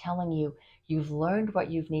mother is telling you you've learned what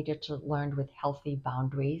you've needed to learn with healthy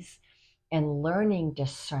boundaries and learning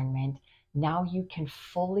discernment. Now you can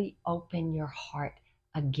fully open your heart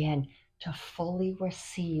again to fully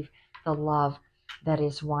receive the love that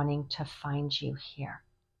is wanting to find you here.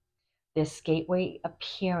 This gateway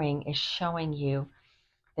appearing is showing you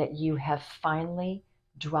that you have finally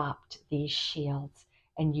dropped these shields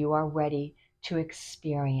and you are ready to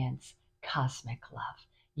experience cosmic love,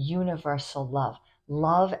 universal love,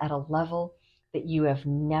 love at a level that you have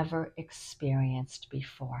never experienced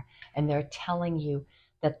before. And they're telling you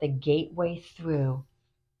that the gateway through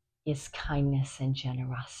is kindness and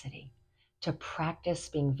generosity. To practice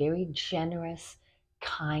being very generous,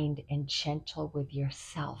 kind, and gentle with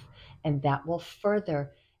yourself. And that will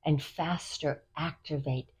further and faster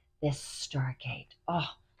activate this Stargate. Oh,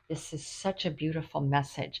 this is such a beautiful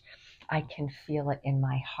message. I can feel it in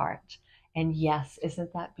my heart. And yes,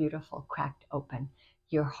 isn't that beautiful? Cracked open.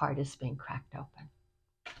 Your heart is being cracked open.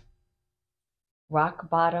 Rock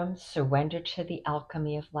bottom, surrender to the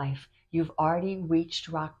alchemy of life. You've already reached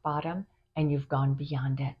rock bottom and you've gone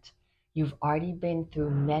beyond it. You've already been through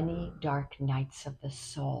many dark nights of the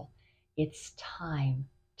soul. It's time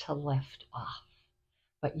to lift off.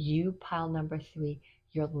 But you, pile number 3,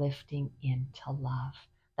 you're lifting into love.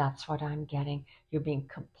 That's what I'm getting. You're being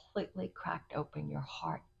completely cracked open, your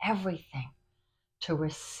heart, everything, to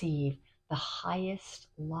receive the highest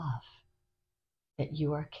love that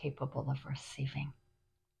you are capable of receiving.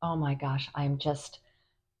 Oh my gosh, I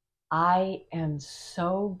am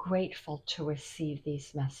so grateful to receive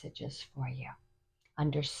these messages for you.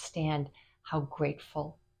 Understand how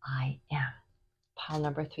grateful I am. Pile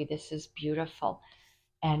number 3, this is beautiful.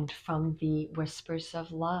 And from the whispers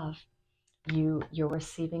of love, you're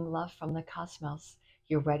receiving love from the cosmos.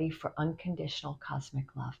 You're ready for unconditional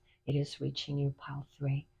cosmic love. It is reaching you, pile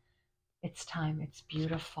 3. It's time, it's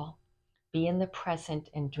beautiful. Be in the present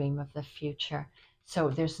and dream of the future. So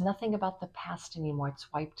there's nothing about the past anymore.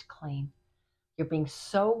 It's wiped clean. You're being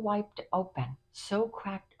so wiped open, so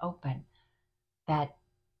cracked open that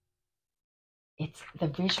it's the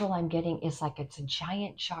visual I'm getting is like it's a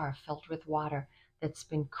giant jar filled with water that's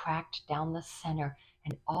been cracked down the center,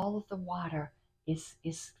 and all of the water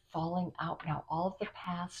is falling out now. All of the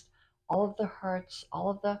past, all of the hurts, all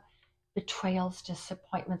of the betrayals,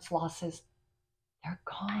 disappointments, losses, they're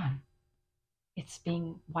gone. It's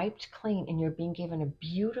being wiped clean and you're being given a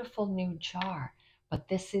beautiful new jar. But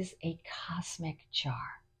this is a cosmic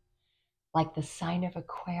jar, like the sign of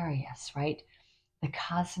Aquarius, right? The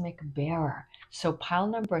cosmic bearer. So pile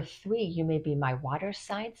number 3, you may be my water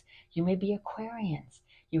signs, you may be Aquarians.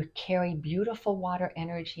 You carry beautiful water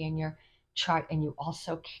energy in your chart, and you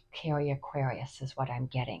also carry Aquarius, is what I'm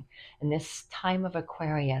getting. And this time of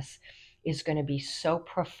Aquarius is going to be so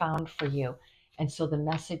profound for you. And so the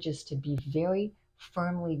message is to be very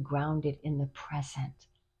firmly grounded in the present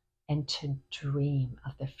and to dream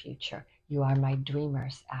of the future. You are my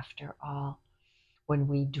dreamers after all. When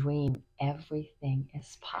we dream, everything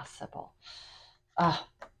is possible. Oh,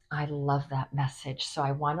 I love that message. So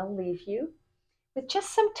I want to leave you with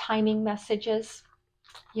just some timing messages.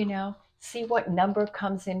 See what number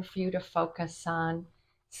comes in for you to focus on.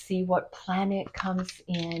 See what planet comes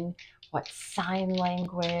in, what sign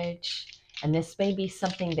language. And this may be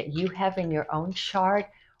something that you have in your own chart,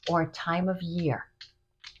 or a time of year,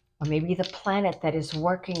 or maybe the planet that is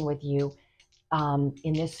working with you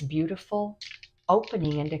in this beautiful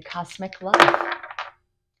opening into cosmic love.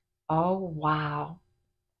 Oh, wow.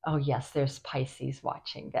 Oh, yes, there's Pisces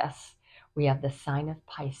watching this. We have the sign of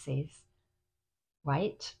Pisces,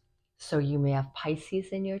 right? So you may have Pisces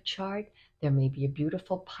in your chart. There may be a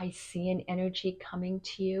beautiful Piscean energy coming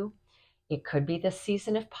to you. It could be the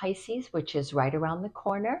season of Pisces, which is right around the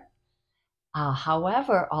corner.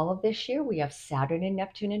 However, all of this year, we have Saturn and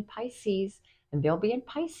Neptune in Pisces, and they'll be in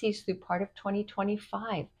Pisces through part of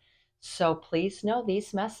 2025. So please know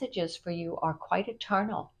these messages for you are quite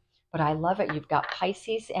eternal. But I love it. You've got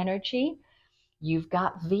Pisces energy. You've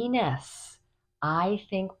got Venus. I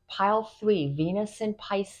think pile 3, Venus in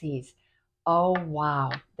Pisces. Oh,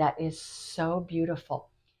 wow. That is so beautiful.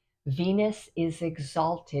 Venus is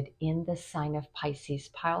exalted in the sign of Pisces.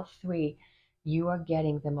 Pile 3, you are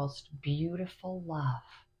getting the most beautiful love.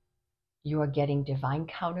 You are getting divine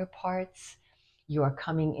counterparts. You are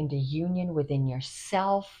coming into union within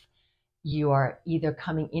yourself. You are either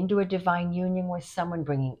coming into a divine union with someone,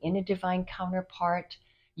 bringing in a divine counterpart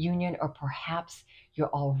union, or perhaps you're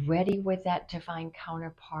already with that divine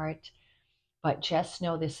counterpart. But just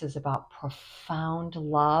know this is about profound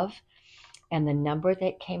love. And the number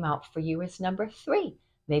that came out for you is number 3.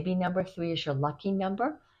 Maybe number 3 is your lucky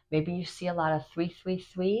number. Maybe you see a lot of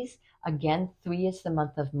 333s. Again, 3 is the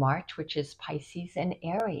month of March, which is Pisces and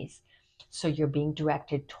Aries. So you're being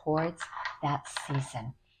directed towards that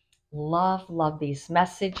season. Love, love these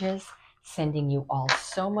messages. Sending you all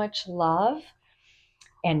so much love.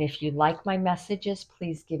 And if you like my messages,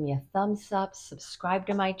 please give me a thumbs up, subscribe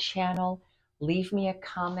to my channel, leave me a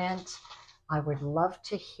comment. I would love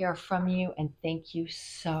to hear from you, and thank you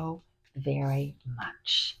so very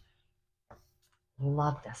much.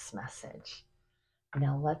 Love this message.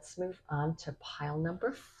 Now let's move on to pile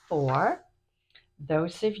number 4.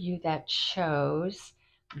 Those of you that chose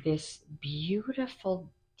this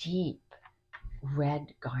beautiful, deep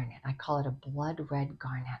red garnet. I call it a blood red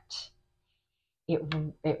garnet.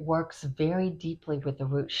 It works very deeply with the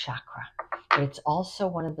root chakra, but it's also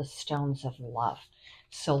one of the stones of love.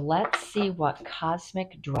 So let's see what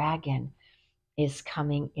cosmic dragon is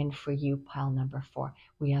coming in for you, pile number 4.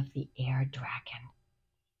 We have the air dragon.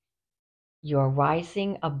 You're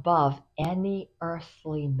rising above any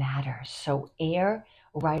earthly matter. So air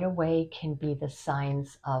right away can be the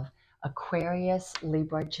signs of Aquarius,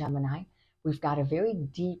 Libra, Gemini. We've got a very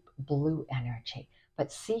deep blue energy.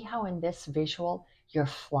 But see how in this visual you're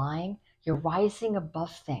flying, you're rising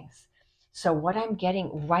above things. So what I'm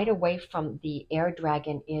getting right away from the air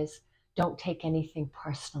dragon is don't take anything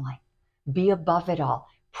personally. Be above it all.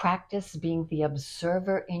 Practice being the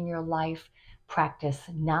observer in your life. Practice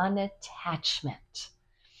non-attachment.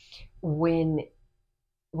 When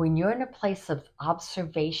you're in a place of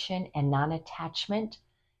observation and non-attachment,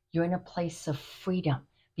 you're in a place of freedom,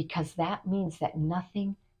 because that means that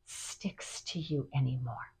nothing sticks to you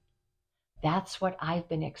anymore. That's what I've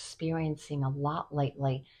been experiencing a lot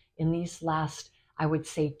lately. In these last, I would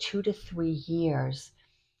say 2 to 3 years,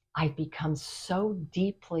 I've become so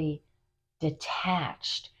deeply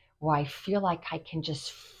detached where I feel like I can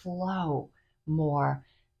just flow more,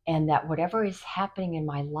 and that whatever is happening in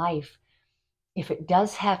my life, if it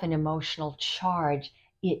does have an emotional charge,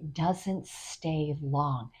 it doesn't stay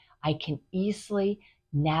long. I can easily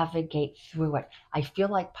navigate through it. I feel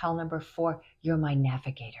like pile number 4, you're my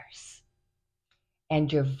navigators.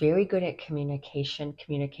 And you're very good at communication.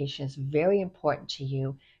 Communication is very important to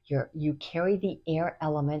you. You carry the air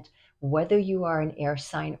element, whether you are an air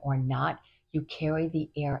sign or not, you carry the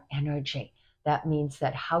air energy. That means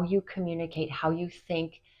that how you communicate, how you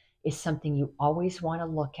think is something you always want to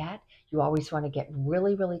look at. You always want to get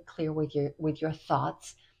really, really clear with your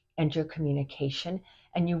thoughts and your communication.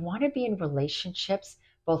 And you want to be in relationships,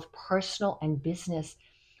 both personal and business,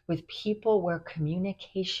 with people where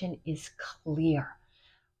communication is clear.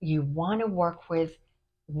 You want to work with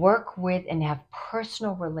and have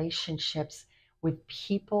personal relationships with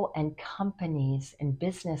people and companies and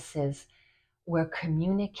businesses where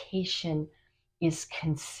communication is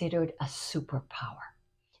considered a superpower.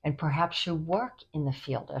 And perhaps you work in the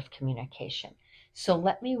field of communication. So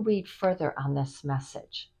let me read further on this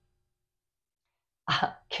message.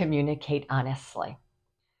 Communicate honestly,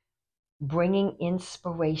 bringing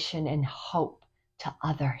inspiration and hope to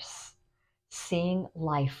others, seeing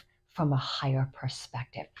life from a higher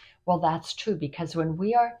perspective. Well, that's true, because when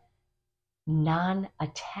we are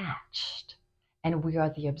non-attached and we are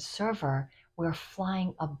the observer, we're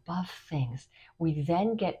flying above things. We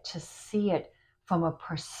then get to see it from a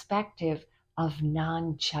perspective of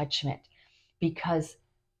non-judgment, because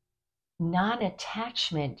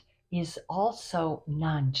non-attachment is also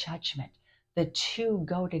non-judgment. The two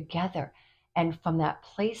go together. And from that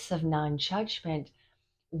place of non-judgment,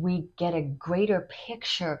 we get a greater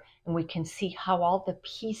picture and we can see how all the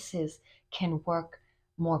pieces can work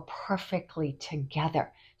more perfectly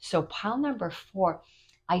together. So pile number 4,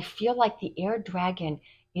 I feel like the air dragon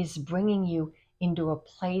is bringing you into a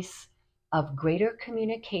place of greater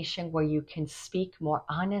communication where you can speak more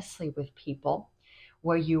honestly with people,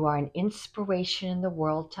 where you are an inspiration in the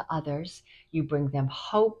world to others. You bring them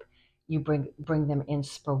hope, you bring them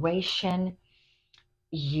inspiration.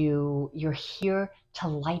 You're here to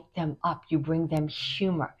light them up. You bring them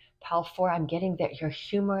humor. Pile 4, I'm getting that you're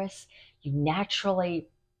humorous. You naturally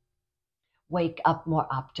wake up more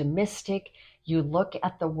optimistic. You look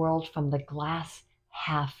at the world from the glass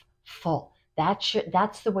half full.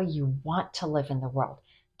 That's the way you want to live in the world.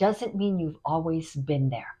 Doesn't mean you've always been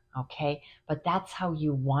there, okay? But that's how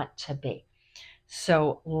you want to be.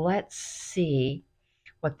 So let's see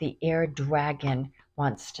what the air dragon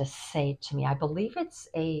wants to say to me. I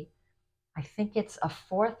think it's a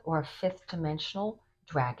 4th or a 5th dimensional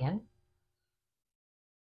dragon.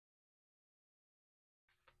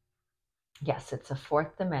 Yes, it's a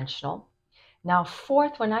 4th dimensional. Now,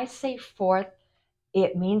 4th, when I say 4th,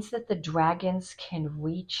 it means that the dragons can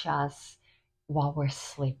reach us while we're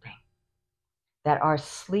sleeping, that our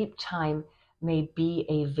sleep time may be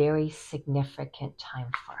a very significant time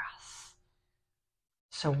for us.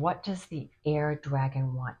 So what does the air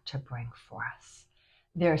dragon want to bring for us?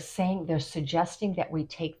 They're suggesting that we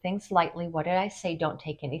take things lightly. What did I say? Don't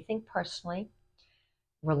take anything personally.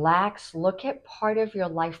 Relax, look at part of your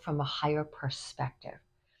life from a higher perspective.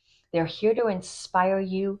 They're here to inspire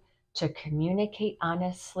you to communicate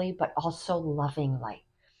honestly, but also lovingly,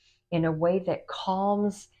 in a way that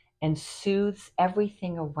calms and soothes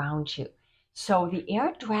everything around you. So the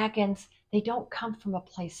air dragons, they don't come from a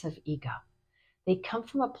place of ego. They come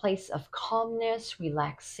from a place of calmness,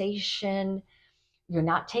 relaxation. You're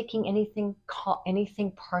not taking anything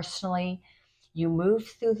personally. You move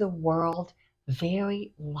through the world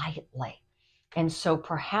very lightly. And so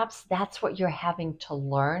perhaps that's what you're having to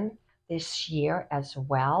learn this year as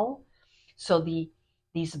well. So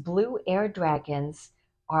these blue air dragons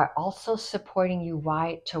are also supporting you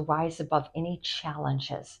to rise above any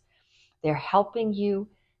challenges. They're helping you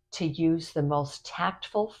to use the most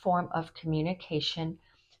tactful form of communication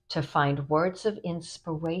to find words of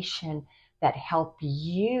inspiration that help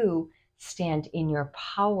you stand in your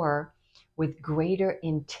power with greater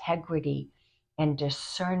integrity and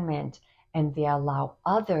discernment, and they allow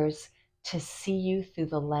others to see you through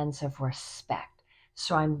the lens of respect.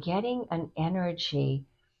 So I'm getting an energy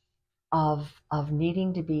of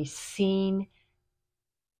needing to be seen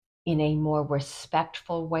in a more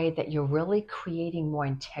respectful way, that you're really creating more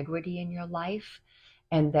integrity in your life,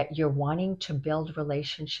 and that you're wanting to build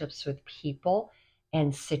relationships with people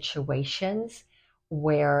and situations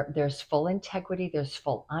where there's full integrity, there's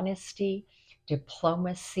full honesty,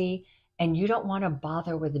 diplomacy, and you don't want to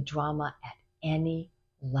bother with the drama at any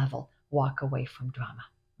level. Walk away from drama.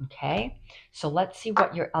 Okay? So let's see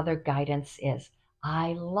what your other guidance is.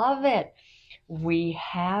 I love it. We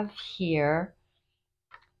have here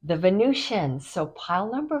the Venusians. So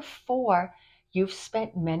pile number 4, you've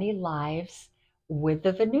spent many lives with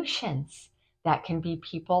the Venusians. That can be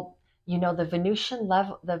people, the Venusian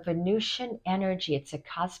level, the Venusian energy, it's a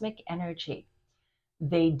cosmic energy.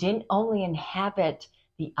 They didn't only inhabit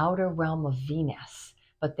the outer realm of Venus,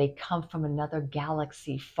 but they come from another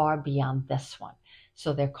galaxy far beyond this one.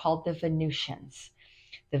 So they're called the Venusians,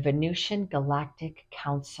 the Venusian Galactic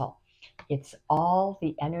Council. It's all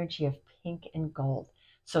the energy of pink and gold.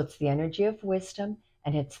 So it's the energy of wisdom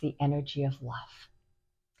and it's the energy of love.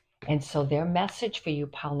 And so their message for you,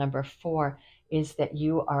 pile number 4, is that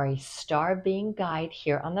you are a star being guide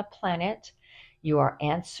here on the planet. You are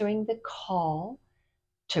answering the call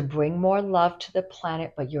to bring more love to the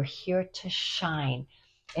planet, but you're here to shine.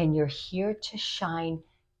 And you're here to shine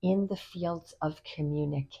in the fields of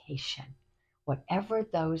communication, whatever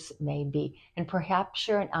those may be. And perhaps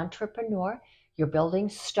you're an entrepreneur, you're building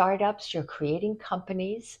startups, you're creating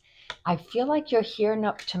companies. I feel like you're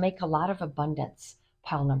here to make a lot of abundance,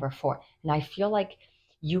 pile number 4. And I feel like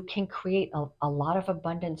you can create a lot of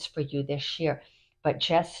abundance for you this year. But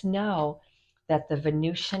just know that the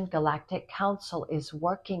Venusian Galactic Council is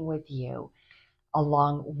working with you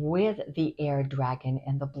along with the air dragon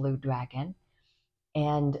and the blue dragon,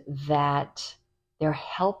 and that they're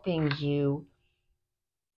helping you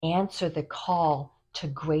answer the call to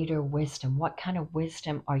greater wisdom. What kind of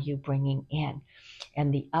wisdom are you bringing in?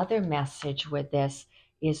 And the other message with this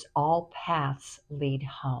is all paths lead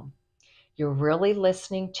home. You're really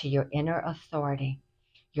listening to your inner authority.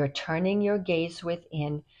 You're turning your gaze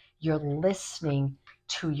within. You're listening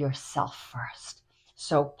to yourself first.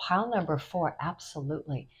 So pile number 4,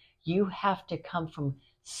 absolutely. You have to come from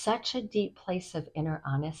such a deep place of inner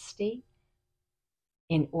honesty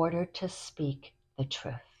in order to speak the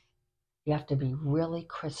truth. You have to be really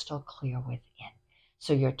crystal clear within.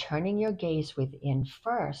 So you're turning your gaze within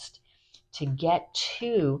first to get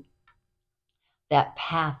to that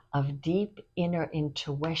path of deep inner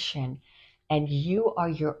intuition. And you are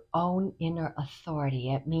your own inner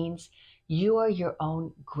authority. It means you are your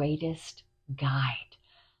own greatest guide.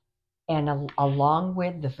 And along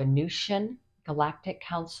with the Venusian Galactic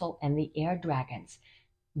Council and the air dragons,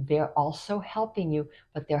 they're also helping you,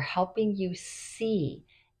 but they're helping you see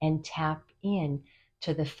and tap in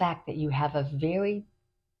to the fact that you have a very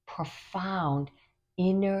profound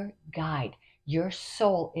inner guide. Your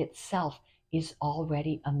soul itself is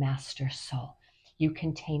already a master soul. You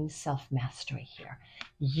contain self-mastery here.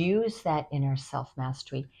 Use that inner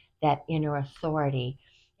self-mastery, that inner authority,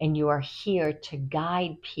 and you are here to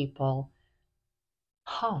guide people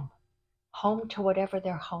home to whatever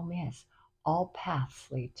their home is. All paths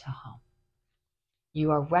lead to home. You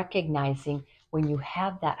are recognizing when you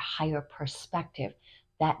have that higher perspective,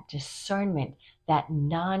 that discernment, that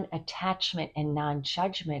non-attachment and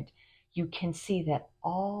non-judgment, you can see that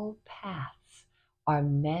all paths are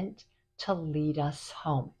meant to lead us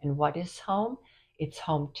home. And what is home? It's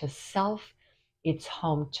home to self. It's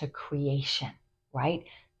home to creation, right?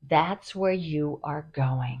 That's where you are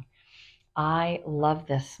going. I love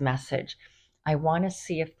this message. I want to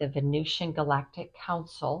see if the Venusian Galactic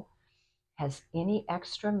Council has any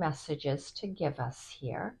extra messages to give us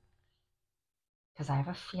here, because I have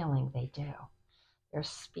a feeling they do. They're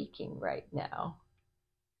speaking right now.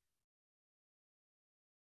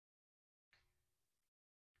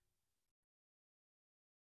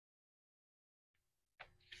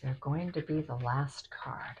 They're going to be the last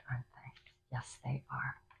card, aren't they? Yes, they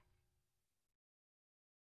are.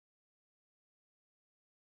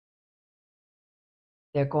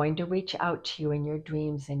 They're going to reach out to you in your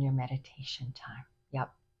dreams in your meditation time.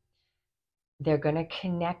 Yep. They're going to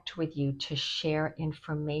connect with you to share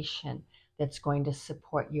information that's going to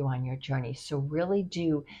support you on your journey. So really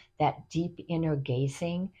do that deep inner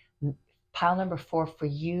gazing. Pile number 4, for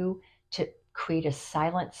you to create a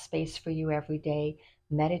silent space for you every day.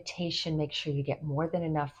 Meditation, make sure you get more than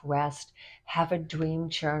enough rest. Have a dream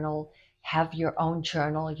journal. Have your own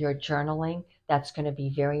journal, your journaling. That's going to be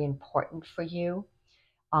very important for you.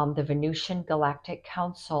 The Venusian Galactic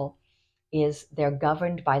Council they're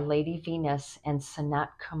governed by Lady Venus and Sanat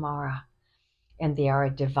Kumara, and they are a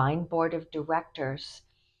divine board of directors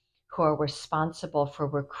who are responsible for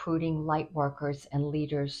recruiting light workers and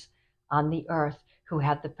leaders on the earth who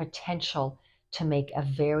have the potential to make a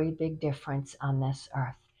very big difference on this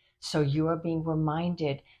earth. So you are being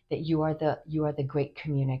reminded that you are the great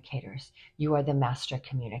communicators. You are the master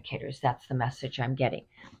communicators. That's the message I'm getting.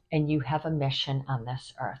 And you have a mission on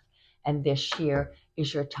this earth. And this year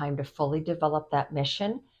is your time to fully develop that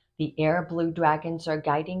mission. The air blue dragons are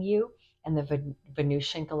guiding you, and the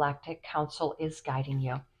Venusian Galactic Council is guiding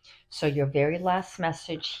you. So your very last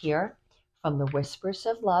message here from the Whispers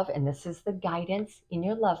of Love, and this is the guidance in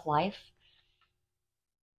your love life,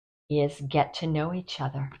 is get to know each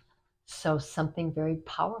other. So something very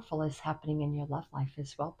powerful is happening in your love life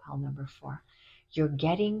as well, pile number 4. You're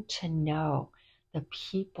getting to know the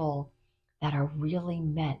people that are really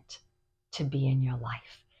meant to be in your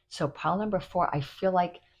life. So pile number 4, I feel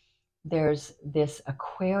like there's this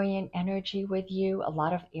Aquarian energy with you, a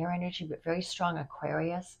lot of air energy, but very strong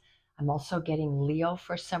Aquarius. I'm also getting Leo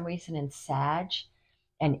for some reason and Sag.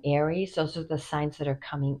 and Aries, those are the signs that are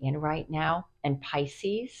coming in right now, and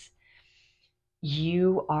Pisces,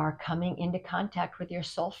 you are coming into contact with your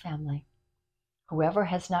soul family. Whoever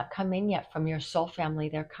has not come in yet from your soul family,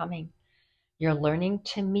 they're coming. You're learning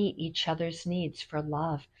to meet each other's needs for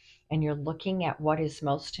love, and you're looking at what is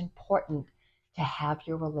most important to have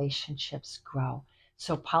your relationships grow.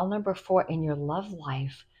 So pile number 4 in your love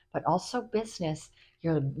life, but also business,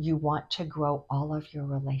 you want to grow all of your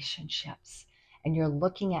relationships. And you're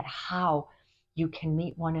looking at how you can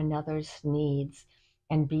meet one another's needs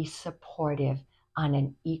and be supportive on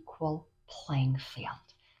an equal playing field.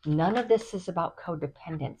 None of this is about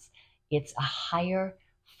codependence. It's a higher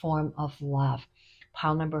form of love.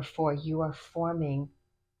 Pile number 4, you are forming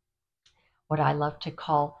what I love to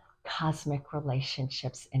call cosmic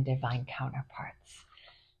relationships and divine counterparts.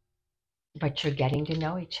 But you're getting to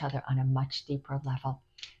know each other on a much deeper level.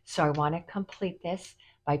 So I want to complete this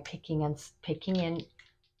by getting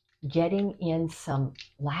in some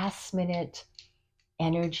last minute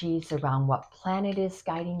energies around what planet is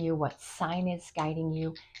guiding you, what sign is guiding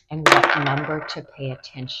you, and what number to pay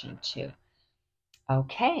attention to.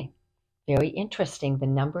 Okay, very interesting. The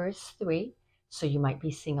number is 3, so you might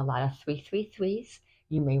be seeing a lot of 333s.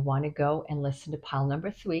 You may want to go and listen to pile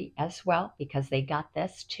number 3 as well, because they got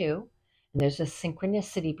this too. And there's a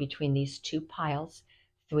synchronicity between these two piles,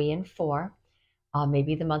 3 and 4.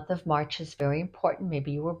 Maybe the month of March is very important.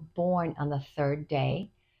 Maybe you were born on the 3rd day.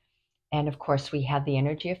 And of course, we have the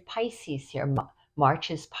energy of Pisces here.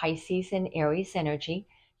 March is Pisces and Aries energy.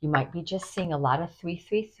 You might be just seeing a lot of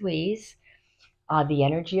 333s. The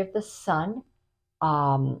energy of the sun.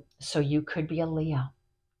 So you could be a Leo.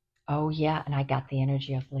 Oh yeah, and I got the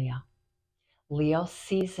energy of Leo. Leo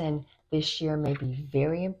season this year may be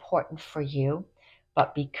very important for you,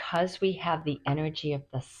 but because we have the energy of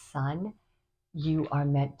the sun, you are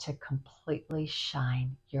meant to completely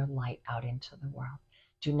shine your light out into the world.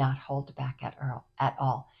 Do not hold back at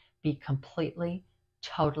all. Be completely,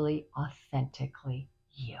 totally, authentically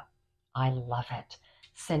you. I love it.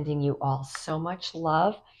 Sending you all so much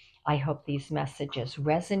love. I hope these messages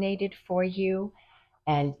resonated for you.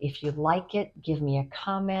 And if you like it, give me a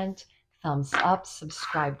comment, thumbs up,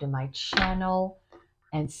 subscribe to my channel,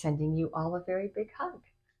 and sending you all a very big hug.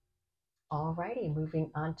 Alrighty, moving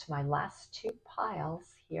on to my last 2 piles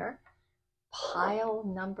here. Pile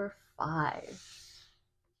number 5.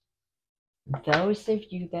 Those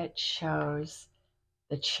of you that chose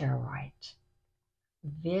the charoite.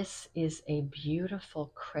 This is a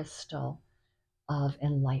beautiful crystal of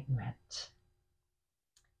enlightenment.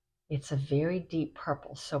 It's a very deep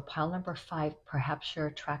purple. So pile number 5, perhaps you're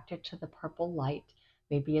attracted to the purple light.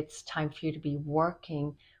 Maybe it's time for you to be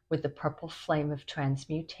working with the purple flame of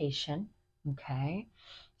transmutation. Okay,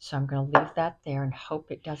 so I'm going to leave that there and hope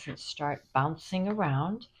it doesn't start bouncing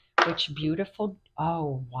around. Which beautiful,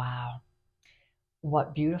 oh wow.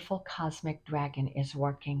 What beautiful cosmic dragon is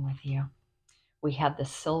working with you. We have the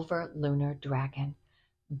silver lunar dragon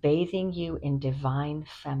bathing you in divine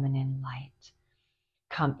feminine light.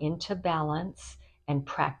 Come into balance and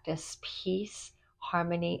practice peace,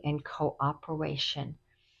 harmony, and cooperation.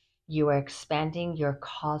 You are expanding your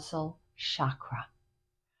causal chakra.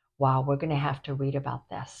 Wow, we're going to have to read about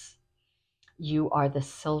this. You are the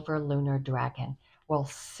silver lunar dragon. Well,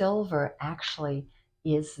 silver actually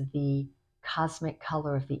is the cosmic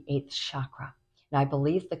color of the 8th chakra. And I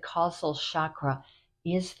believe the causal chakra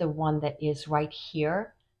is the one that is right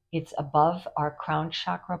here. It's above our crown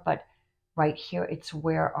chakra, but right here, it's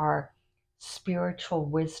where our spiritual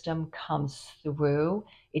wisdom comes through.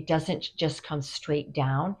 It doesn't just come straight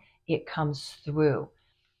down, it comes through.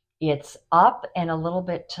 It's up and a little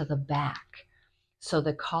bit to the back. So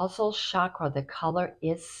the causal chakra, the color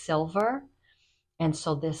is silver. And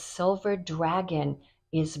so this silver dragon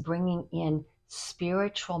is bringing in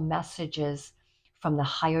spiritual messages from the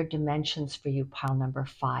higher dimensions for you, pile number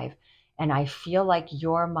 5. And I feel like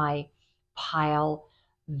you're my pile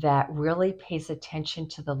that really pays attention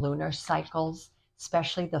to the lunar cycles,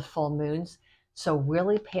 especially the full moons. So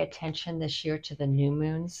really pay attention this year to the new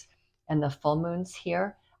moons and the full moons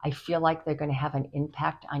here. I feel like they're going to have an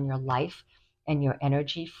impact on your life and your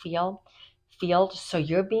energy field. So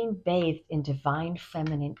you're being bathed in divine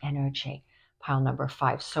feminine energy, pile number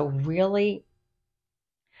 5. So really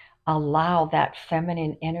allow that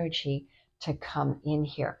feminine energy to come in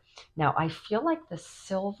here. Now I feel like the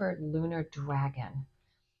silver lunar dragon,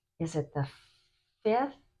 is it the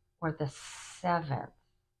 5th or the 7th?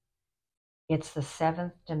 It's the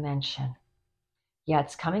 7th dimension. Yeah,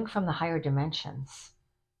 it's coming from the higher dimensions.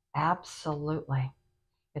 Absolutely.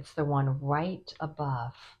 It's the one right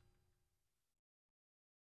above.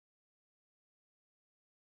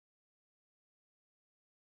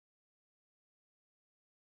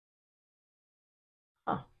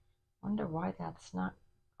 Wonder why that's not.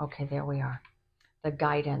 Okay, there we are. The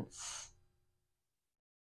guidance.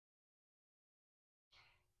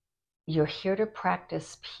 You're here to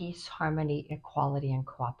practice peace, harmony, equality, and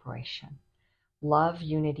cooperation. Love,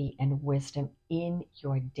 unity, and wisdom in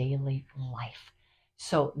your daily life.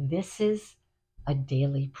 So this is a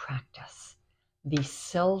daily practice. The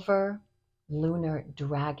silver lunar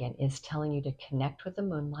dragon is telling you to connect with the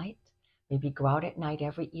moonlight. Maybe go out at night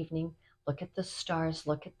every evening, look at the stars,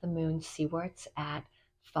 look at the moon, see where it's at,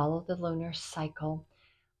 follow the lunar cycle.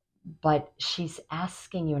 But she's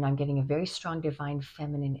asking you, and I'm getting a very strong divine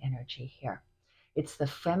feminine energy here. It's the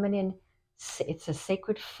feminine, it's a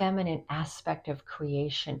sacred feminine aspect of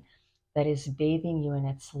creation that is bathing you in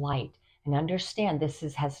its light. And understand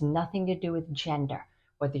has nothing to do with gender.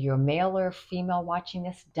 Whether you're male or female watching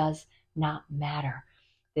this does not matter.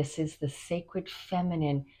 This is the sacred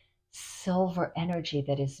feminine silver energy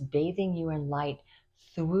that is bathing you in light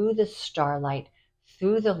through the starlight,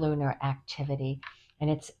 through the lunar activity. And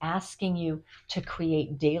it's asking you to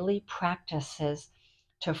create daily practices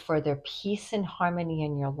to further peace and harmony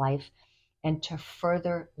in your life and to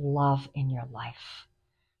further love in your life.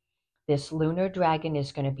 This lunar dragon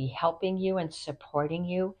is going to be helping you and supporting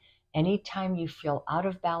you. Anytime you feel out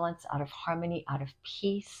of balance, out of harmony, out of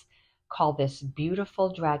peace, call this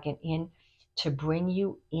beautiful dragon in to bring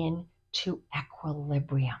you into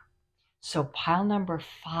equilibrium. So pile number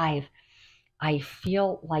 5, I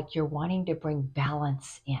feel like you're wanting to bring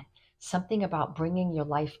balance in. Something about bringing your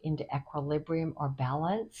life into equilibrium or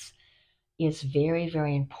balance is very,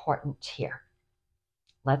 very important here.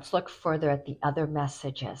 Let's look further at the other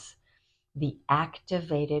messages. The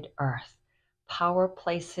activated earth. Power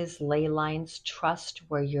places, ley lines, trust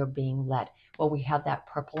where you're being led. Well, we have that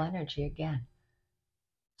purple energy again.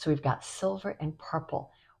 So we've got silver and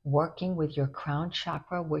purple working with your crown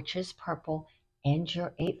chakra, which is purple, and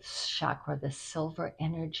your 8th chakra, the silver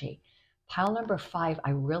energy. Pile number 5,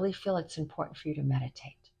 I really feel it's important for you to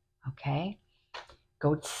meditate, okay?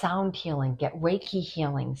 Go sound healing, get Reiki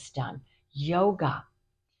healings done, yoga.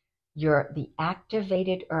 You're the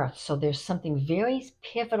activated earth. So there's something very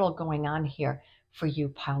pivotal going on here for you,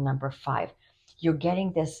 pile number 5. You're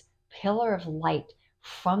getting this pillar of light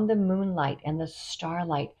from the moonlight and the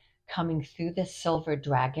starlight coming through the silver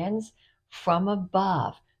dragons from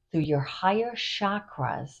above through your higher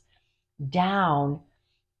chakras down,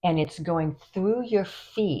 and it's going through your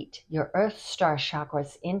feet, your earth star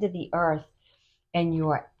chakras into the earth, and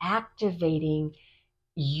you're activating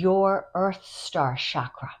your earth star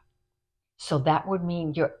chakra. So that would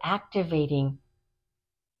mean you're activating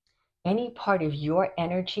any part of your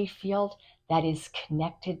energy field that is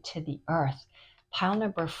connected to the earth. Pile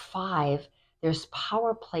number 5, there's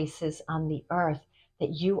power places on the earth that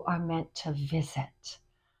you are meant to visit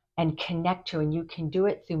and connect to. And you can do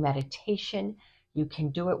it through meditation. You can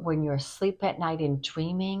do it when you're asleep at night and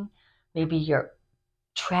dreaming. Maybe you're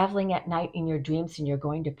traveling at night in your dreams and you're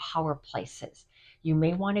going to power places. You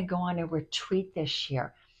may want to go on a retreat this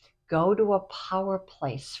year. Go to a power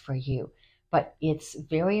place for you. But it's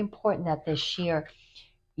very important that this year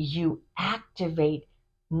you activate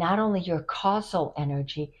not only your causal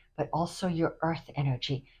energy, but also your earth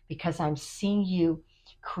energy, because I'm seeing you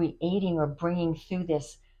creating or bringing through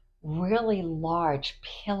this really large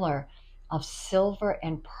pillar of silver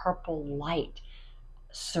and purple light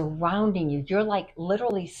surrounding you. You're like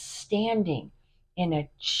literally standing in a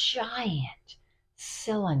giant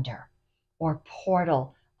cylinder or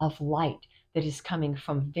portal of light that is coming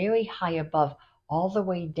from very high above all the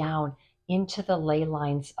way down into the ley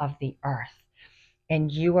lines of the earth.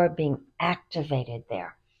 And you are being activated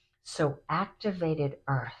there. So activated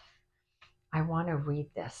earth. I want to read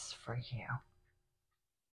this for you.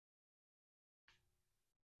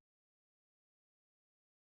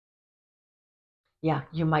 Yeah,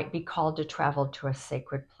 you might be called to travel to a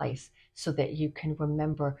sacred place so that you can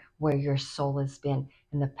remember where your soul has been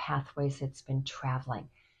and the pathways it's been traveling.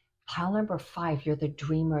 Pile number 5, you're the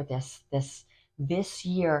dreamer this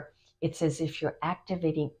year. It's as if you're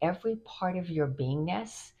activating every part of your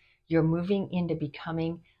beingness. You're moving into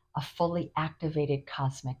becoming a fully activated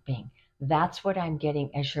cosmic being. That's what I'm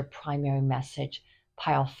getting as your primary message,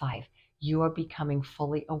 pile 5. You are becoming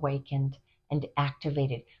fully awakened and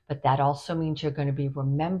activated. But that also means you're going to be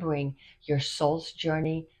remembering your soul's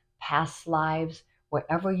journey, past lives,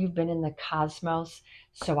 wherever you've been in the cosmos.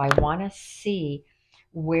 So I want to see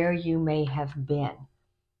where you may have been.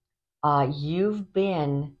 You've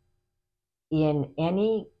been in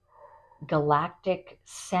any galactic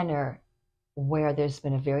center where there's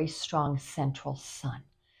been a very strong central sun.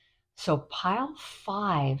 So pile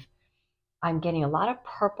 5, I'm getting a lot of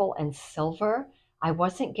purple and silver. I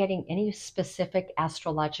wasn't getting any specific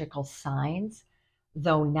astrological signs,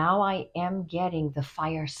 though now I am getting the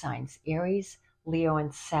fire signs, Aries, Leo,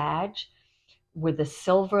 and Sag. With the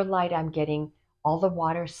silver light, I'm getting all the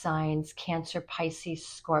water signs, Cancer, Pisces,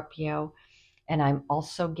 Scorpio, and I'm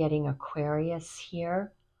also getting Aquarius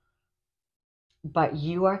here. But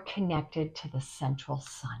you are connected to the central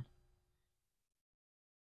sun.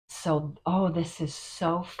 So, oh, this is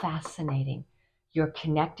so fascinating. You're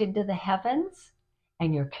connected to the heavens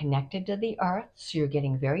and you're connected to the earth. So you're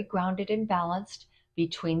getting very grounded and balanced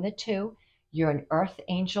between the two. You're an earth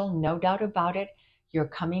angel, no doubt about it. You're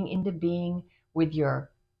coming into being with your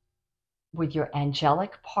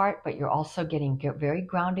angelic part, but you're also getting very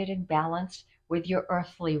grounded and balanced with your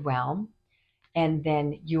earthly realm. And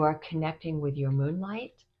then you are connecting with your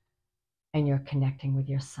moonlight and you're connecting with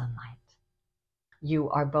your sunlight. You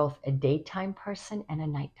are both a daytime person and a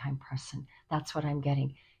nighttime person. That's what I'm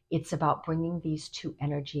getting. It's about bringing these two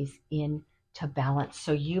energies in to balance.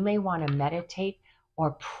 So you may want to meditate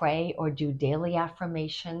or pray or do daily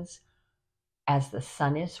affirmations as the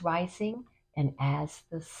sun is rising and as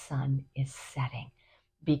the sun is setting,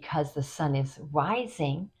 because the sun is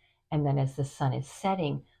rising, and then as the sun is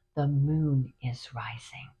setting, the moon is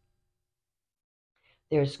rising.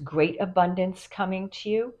 There's great abundance coming to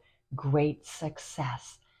you, great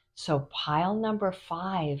success. So pile number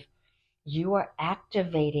 5, you are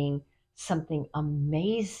activating something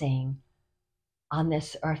amazing on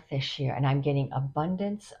this earth this year. And I'm getting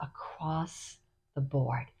abundance across the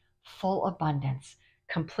board, full abundance,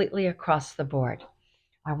 completely across the board.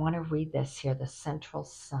 I want to read this here, the central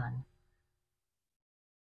sun.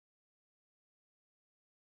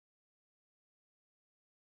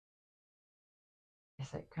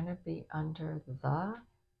 Is it going to be under the?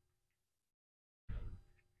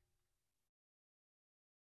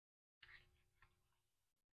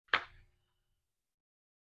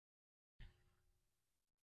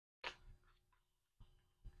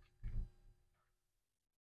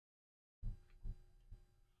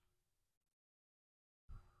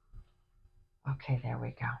 Okay, there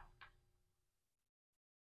we go.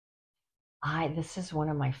 This is one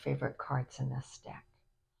of my favorite cards in this deck.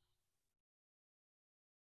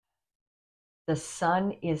 The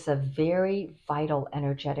sun is a very vital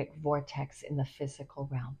energetic vortex in the physical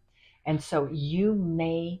realm. And so you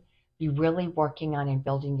may be really working on and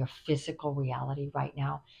building your physical reality right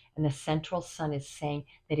now. And the central sun is saying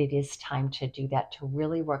that it is time to do that, to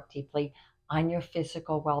really work deeply on your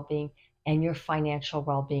physical well-being and your financial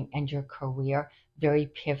well-being and your career. Very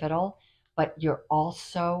pivotal, but you're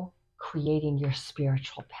also creating your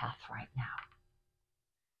spiritual path right now.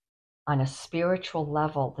 On a spiritual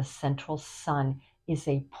level, the central sun is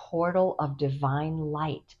a portal of divine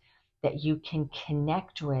light that you can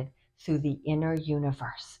connect with through the inner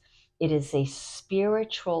universe. It is a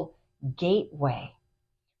spiritual gateway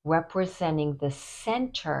representing the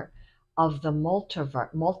center of the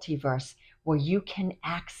multiverse where you can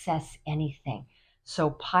access anything. So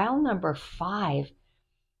pile number 5,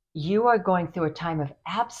 you are going through a time of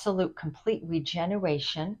absolute complete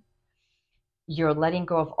regeneration. You're letting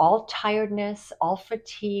go of all tiredness, all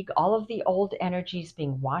fatigue, all of the old energies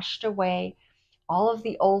being washed away, all of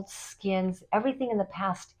the old skins, everything in the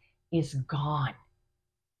past is gone.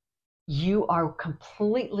 You are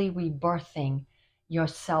completely rebirthing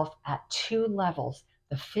yourself at 2 levels,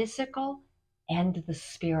 the physical and the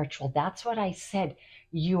spiritual. That's what I said.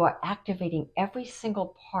 You are activating every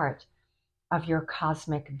single part of your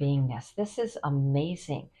cosmic beingness. This is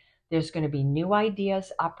amazing. There's going to be new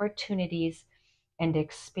ideas, opportunities, and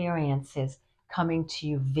experiences coming to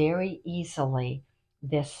you very easily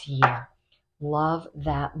this year. Love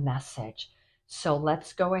that message. So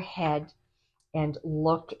let's go ahead and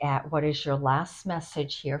look at what is your last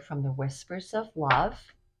message here from the Whispers of Love.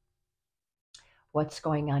 What's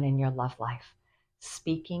going on in your love life?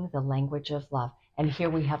 Speaking the language of love. And here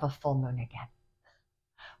we have a full moon again.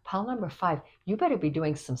 Pile number 5, you better be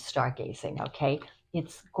doing some stargazing, okay?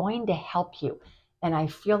 It's going to help you. And I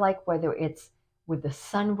feel like whether it's with the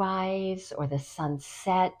sunrise or the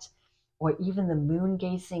sunset or even the moon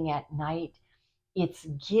gazing at night, it's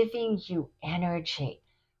giving you energy.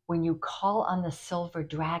 When you call on the silver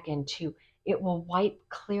dragon too, it will wipe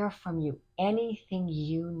clear from you anything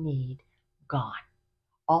you need gone.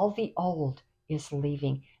 All the old is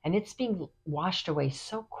leaving and it's being washed away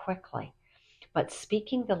so quickly. But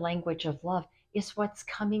speaking the language of love is what's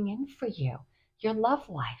coming in for you, your love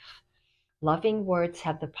life. Loving words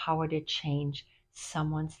have the power to change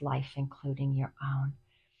someone's life, including your own.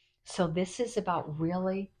 So this is about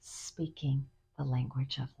really speaking the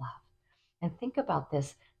language of love. And think about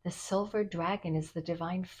this. The silver dragon is the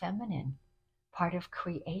divine feminine. part of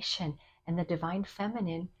creation. And the divine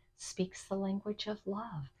feminine speaks the language of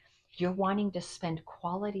love. You're wanting to spend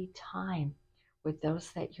quality time with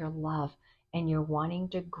those that you love, and you're wanting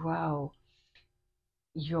to grow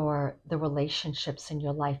the relationships in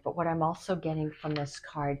your life. But what I'm also getting from this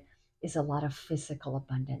card is a lot of physical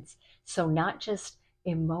abundance. So not just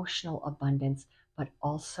emotional abundance, but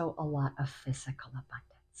also a lot of physical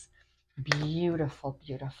abundance. Beautiful,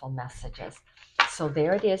 beautiful messages. So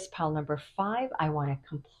there it is, pile number 5. I want to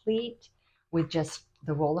complete with just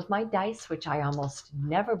the roll of my dice, which I almost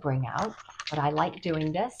never bring out, but I like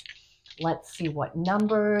doing this. Let's see what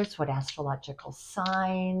numbers, what astrological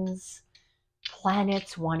signs,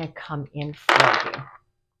 planets want to come in for you.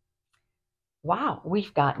 Wow,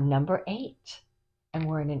 we've got number 8, and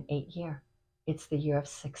we're in an 8-year. It's the year of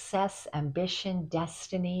success, ambition,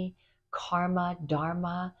 destiny, karma,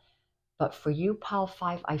 dharma. But for you, pile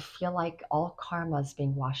 5, I feel like all karma is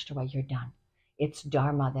being washed away. You're done. It's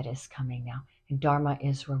dharma that is coming now, and dharma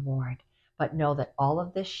is reward. But know that all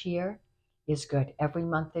of this year is good. Every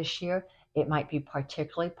month this year, it might be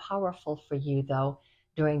particularly powerful for you, though,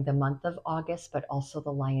 during the month of August, but also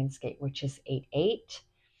the Lion's Gate, which is 8-8.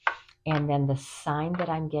 And then the sign that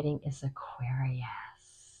I'm getting is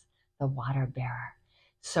Aquarius, the water bearer.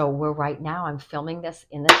 So we're right now, I'm filming this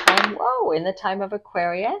in the time of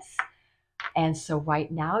Aquarius. And so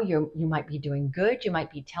right now you might be doing good. You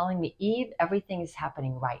might be telling me, Eve, everything is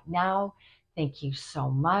happening right now. Thank you so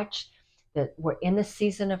much. That we're in the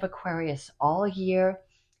season of Aquarius all year.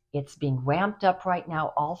 It's being ramped up right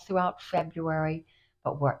now all throughout February,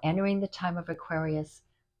 but we're entering the time of Aquarius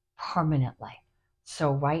permanently.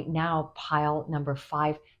 So right now, pile number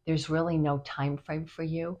 5, there's really no time frame for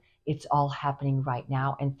you. It's all happening right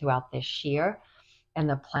now and throughout this year. And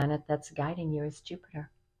the planet that's guiding you is Jupiter.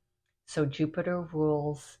 So Jupiter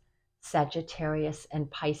rules Sagittarius and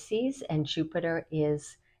Pisces, and Jupiter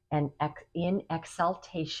is in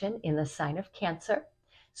exaltation in the sign of Cancer.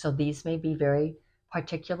 So these may be very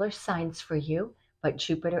particular signs for you, but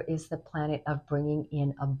Jupiter is the planet of bringing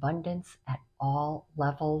in abundance at all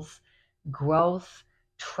levels, growth,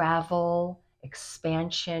 travel,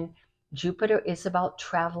 expansion. Jupiter is about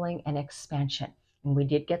traveling and expansion. And we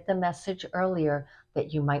did get the message earlier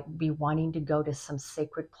that you might be wanting to go to some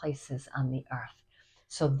sacred places on the earth.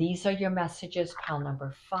 So these are your messages, pile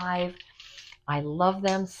number 5. I love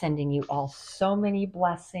them, sending you all so many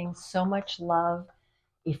blessings, so much love.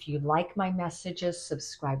 If you like my messages,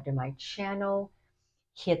 subscribe to my channel,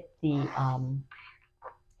 hit the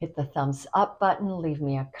thumbs up button, leave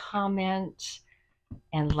me a comment,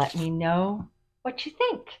 and let me know what you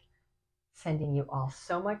think. Sending you all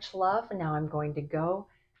so much love. And now I'm going to go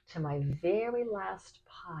to my very last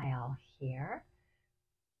pile here.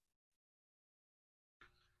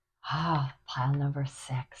 Pile number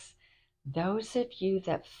 6. Those of you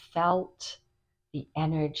that felt the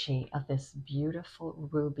energy of this beautiful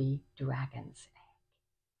ruby dragon's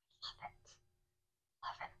egg. Love it.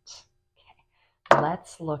 Love it. Okay.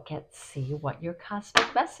 Let's look at, see what your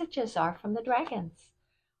cosmic messages are from the dragons.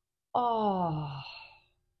 Oh,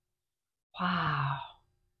 wow.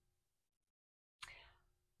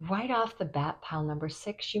 Right off the bat, pile number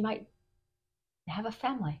 6, you might have a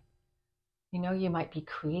family. You know, you might be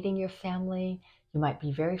creating your family. You might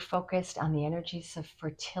be very focused on the energies of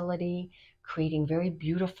fertility, creating very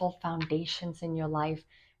beautiful foundations in your life,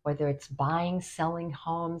 whether it's buying, selling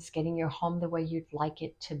homes, getting your home the way you'd like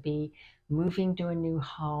it to be, moving to a new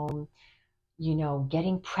home, you know,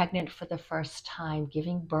 getting pregnant for the first time,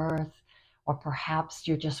 giving birth, or perhaps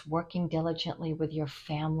you're just working diligently with your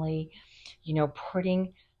family, you know,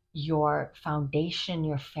 putting your foundation,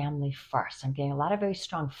 your family first. I'm getting a lot of very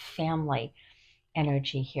strong family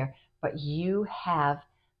energy here, but you have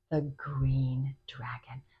the green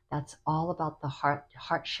dragon. That's all about the heart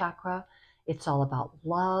chakra. It's all about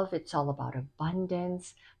love. It's all about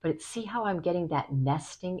abundance. But see how I'm getting that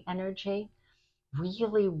nesting energy?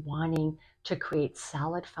 Really wanting to create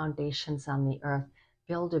solid foundations on the earth,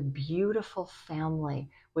 build a beautiful family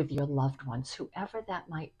with your loved ones, whoever that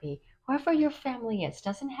might be, whoever your family is.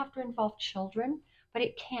 Doesn't have to involve children, but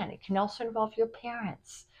it can. It can also involve your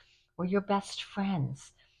parents or your best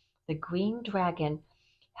friends. The green dragon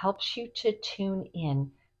helps you to tune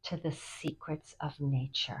in to the secrets of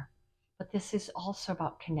nature. But this is also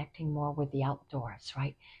about connecting more with the outdoors,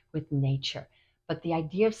 right? With nature. But the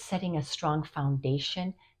idea of setting a strong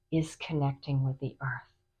foundation is connecting with the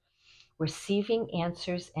earth. Receiving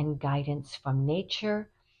answers and guidance from nature.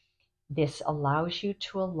 This allows you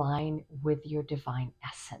to align with your divine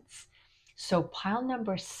essence. So pile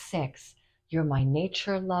number 6, you're my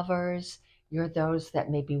nature lovers. You're those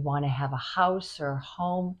that maybe want to have a house or a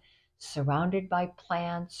home surrounded by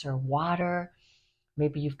plants or water.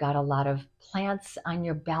 Maybe you've got a lot of plants on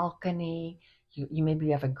your balcony. You maybe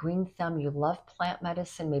you have a green thumb. You love plant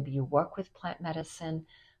medicine. Maybe you work with plant medicine.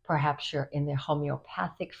 Perhaps you're in the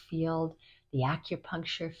homeopathic field, the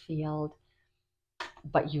acupuncture field,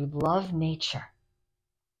 but you love nature.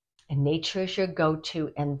 And nature is your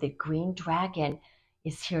go-to, and the green dragon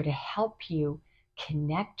is here to help you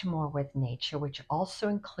connect more with nature, which also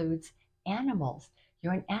includes animals.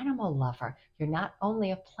 You're an animal lover. You're not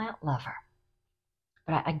only a plant lover.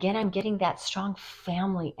 But again, I'm getting that strong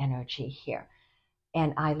family energy here.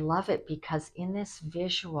 And I love it because in this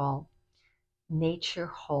visual, nature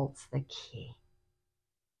holds the key.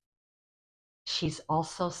 She's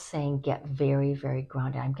also saying get very, very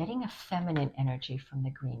grounded. I'm getting a feminine energy from the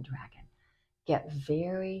green dragon. Get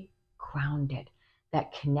very grounded.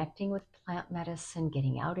 That connecting with plant medicine,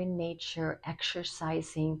 getting out in nature,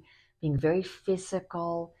 exercising, being very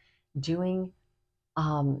physical, doing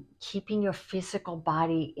keeping your physical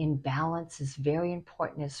body in balance is very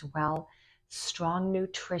important as well. Strong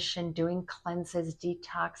nutrition, doing cleanses,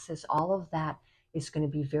 detoxes, all of that is going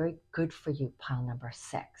to be very good for you, pile number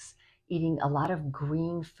 6. Eating a lot of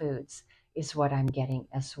green foods is what I'm getting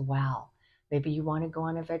as well. Maybe you want to go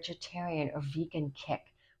on a vegetarian or vegan kick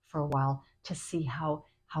for a while to see how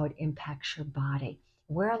it impacts your body.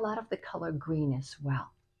 Wear a lot of the color green as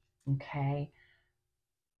well, okay?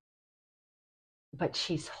 But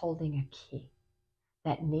she's holding a key.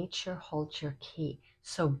 That nature holds your key.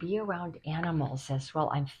 So be around animals as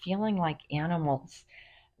well. I'm feeling like animals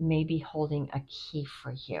may be holding a key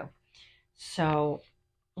for you. So,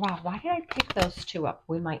 wow, why did I pick those two up?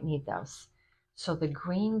 We might need those. So the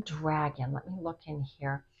green dragon, let me look in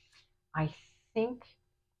here. I think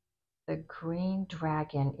the green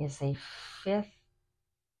dragon is a 5th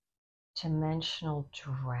dimensional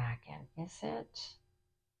dragon. Is it?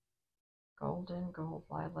 Golden, gold,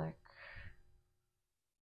 lilac.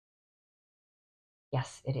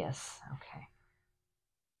 Yes, it is. Okay.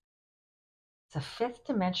 It's a 5th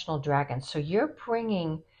dimensional dragon. So you're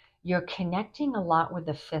connecting a lot with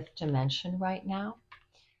the 5th dimension right now.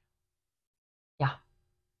 Yeah.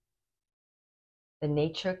 The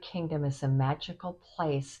nature kingdom is a magical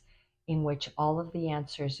place in which all of the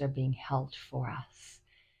answers are being held for us.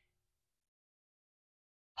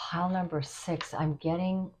 Pile number 6, I'm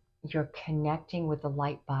getting you're connecting with the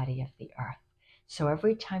light body of the earth. So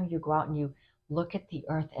every time you go out and you look at the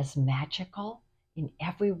earth as magical in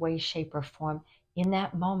every way, shape, or form, in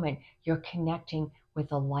that moment, you're connecting with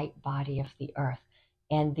the light body of the earth.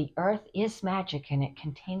 And the earth is magic and it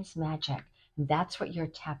contains magic. And that's what you're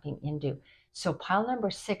tapping into. So pile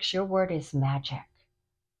number 6, your word is magic.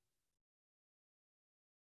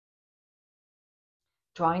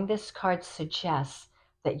 Drawing this card suggests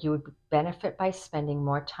that you would benefit by spending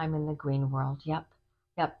more time in the green world. Yep.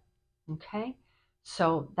 Okay.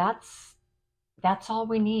 So that's all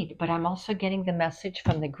we need. But I'm also getting the message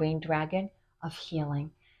from the green dragon of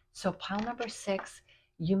healing. So pile number 6,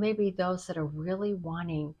 you may be those that are really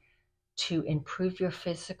wanting to improve your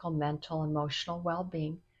physical, mental, emotional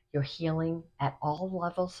well-being. You're healing at all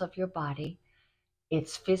levels of your body.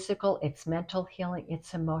 It's physical, it's mental healing,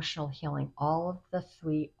 it's emotional healing. All of the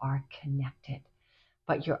 3 are connected.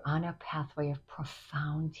 But you're on a pathway of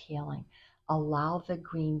profound healing. Allow the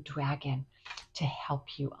green dragon to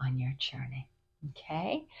help you on your journey.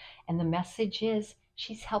 Okay? And the message is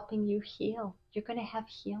she's helping you heal. You're going to have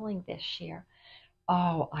healing this year.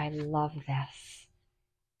 Oh, I love this.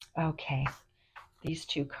 Okay. These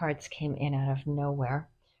 2 cards came in out of nowhere.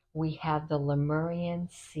 We have the Lemurian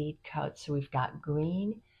seed code. So we've got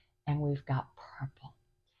green and we've got purple.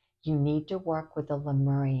 You need to work with the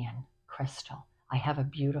Lemurian crystal. I have a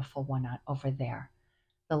beautiful one over there.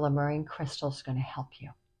 The Lemurian crystal is going to help you.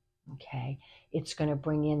 Okay. It's going to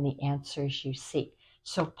bring in the answers you seek.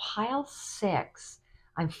 So pile 6,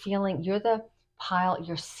 I'm feeling you're the pile,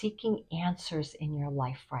 you're seeking answers in your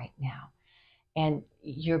life right now. And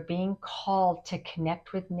you're being called to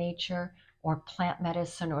connect with nature or plant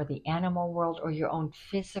medicine or the animal world or your own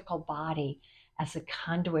physical body as a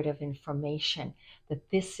conduit of information, that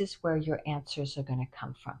this is where your answers are going to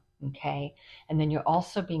come from, okay? And then you're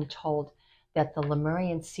also being told that the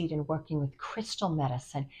Lemurian seed in working with crystal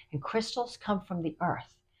medicine, and crystals come from the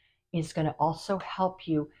earth, is going to also help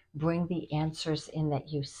you bring the answers in that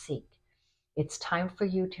you seek. It's time for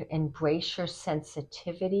you to embrace your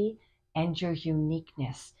sensitivity and your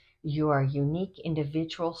uniqueness. You are a unique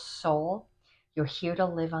individual soul. You're here to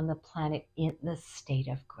live on the planet in the state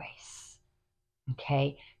of grace.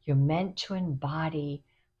 Okay? You're meant to embody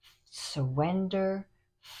surrender,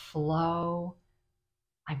 flow.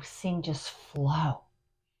 I'm seeing just flow.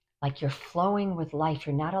 like you're flowing with life.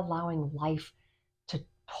 You're not allowing life to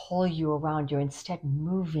pull you around. You're instead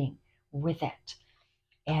moving with it.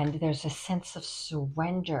 And there's a sense of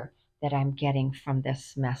surrender that I'm getting from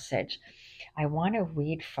this message. I want to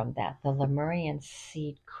read from that, the Lemurian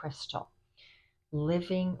seed crystal,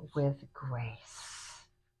 living with grace.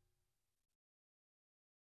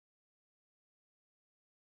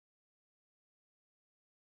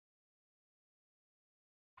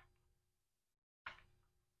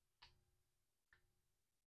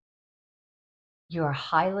 You're a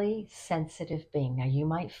highly sensitive being. Now, you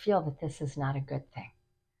might feel that this is not a good thing,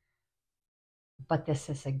 but this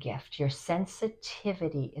is a gift. Your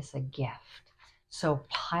sensitivity is a gift. So,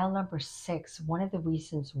 pile number 6, one of the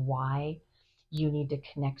reasons why you need to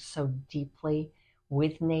connect so deeply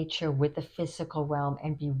with nature, with the physical realm,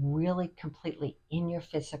 and be really completely in your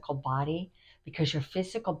physical body, because your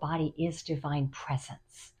physical body is divine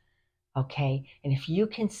presence. Okay? And if you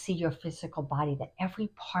can see your physical body, that every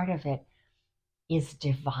part of it is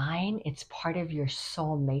divine, it's part of your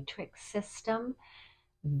soul matrix system,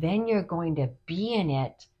 then you're going to be in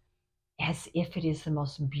it as if it is the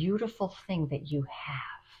most beautiful thing that you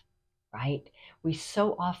have, right? We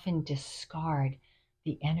so often discard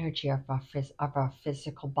the energy of our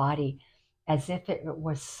physical body as if it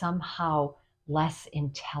was somehow less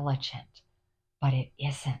intelligent, but it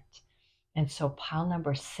isn't. And so pile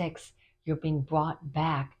number 6, you're being brought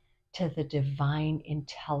back to the divine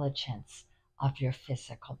intelligence of your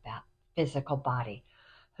physical body.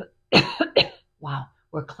 Wow,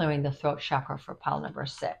 we're clearing the throat chakra for pile number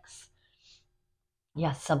 6.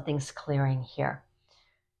 Yes, something's clearing here.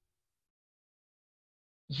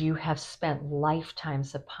 You have spent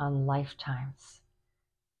lifetimes upon lifetimes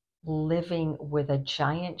living with a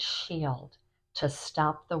giant shield to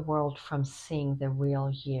stop the world from seeing the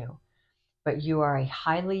real you. But you are a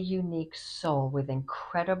highly unique soul with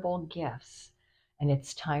incredible gifts, and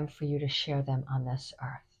it's time for you to share them on this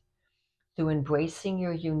earth. Through embracing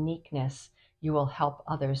your uniqueness, you will help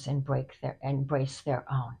others embrace their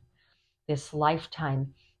own. This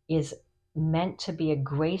lifetime is meant to be a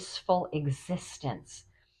graceful existence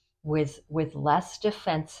with less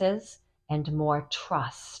defenses and more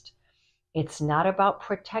trust. It's not about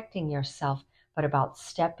protecting yourself, but about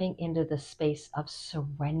stepping into the space of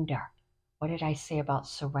surrender. What did I say about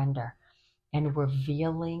surrender? And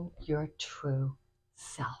revealing your true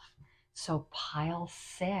self. So pile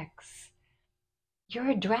 6, you're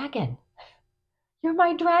a dragon. You're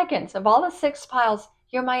my dragons. Of all the 6 piles,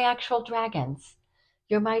 you're my actual dragons.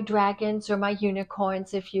 You're my dragons, or my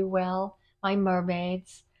unicorns, if you will, my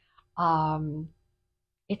mermaids.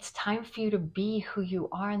 It's time for you to be who you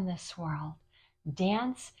are in this world.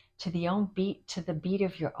 Dance to the beat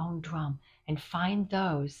of your own drum, and find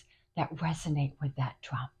those that resonate with that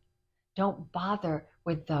drum. Don't bother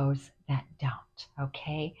with those that don't,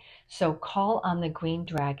 okay? So call on the green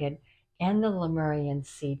dragon and the Lemurian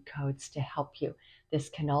seed codes to help you. This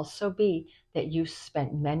can also be that you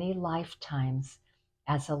spent many lifetimes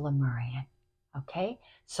as a Lemurian, okay?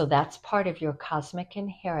 So that's part of your cosmic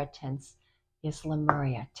inheritance is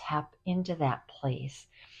Lemuria. Tap into that, please.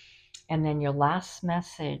 And then your last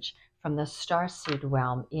message from the starseed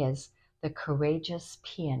realm is the courageous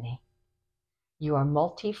peony. You are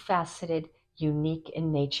multifaceted, unique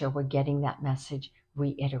in nature. We're getting that message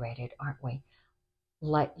reiterated, aren't we?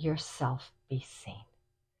 Let yourself be seen.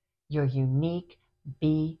 You're unique.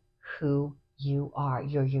 Be who you are.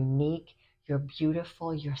 You're unique. You're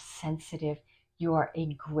beautiful. You're sensitive. You are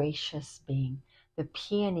a gracious being. The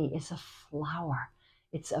peony is a flower.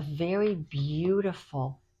 It's a very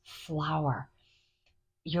beautiful flower.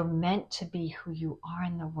 You're meant to be who you are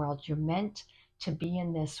in the world. You're meant to be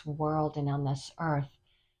in this world and on this earth.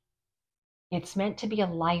 It's meant to be a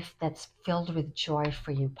life that's filled with joy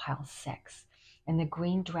for you, pile 6. And the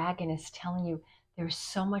green dragon is telling you there's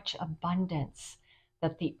so much abundance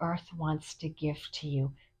that the earth wants to give to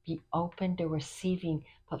you. Be open to receiving,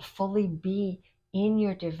 but fully be in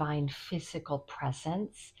your divine physical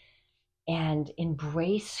presence and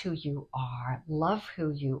embrace who you are, love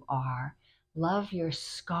who you are, love your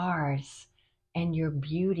scars and your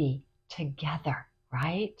beauty together,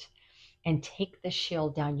 right? And take the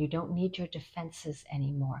shield down. You don't need your defenses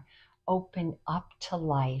anymore. Open up to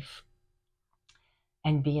life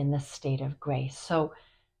and be in the state of grace. So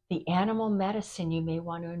the animal medicine you may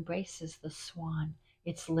want to embrace is the swan.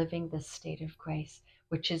 It's living the state of grace,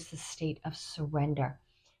 which is the state of surrender.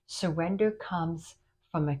 Surrender comes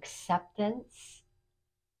from acceptance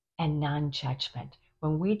and non-judgment.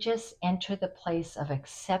 When we just enter the place of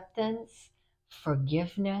acceptance,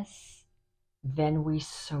 forgiveness, then we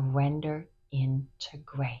surrender into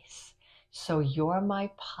grace. So you're my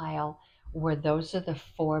pile where those are the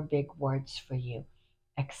four big words for you: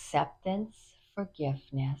 acceptance,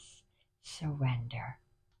 forgiveness, surrender,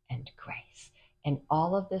 and grace. And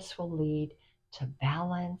all of this will lead to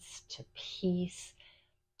balance, to peace,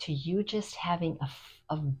 to you just having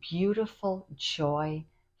a beautiful, joy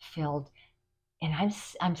filled, and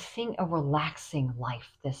I'm seeing a relaxing life,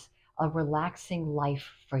 a relaxing life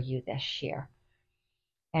for you this year.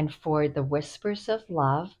 And for the whispers of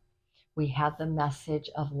love, we have the message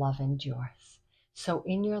of love endures. So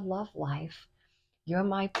in your love life, you're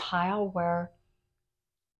my pile where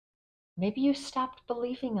maybe you stopped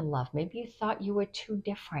believing in love. Maybe you thought you were too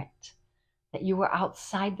different, that you were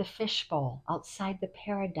outside the fishbowl, outside the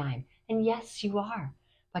paradigm. And yes, you are.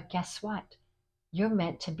 But guess what? You're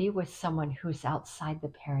meant to be with someone who's outside the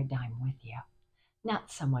paradigm with you,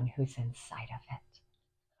 not someone who's inside of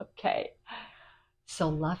it. Okay? So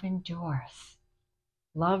love endures.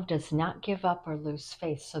 Love does not give up or lose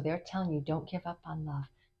faith. So they're telling you, don't give up on love.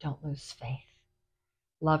 Don't lose faith.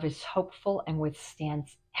 Love is hopeful and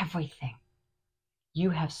withstands everything. You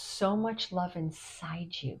have so much love inside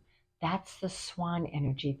you. That's the swan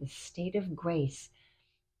energy. The state of grace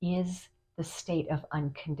is the state of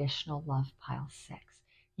unconditional love, pile 6.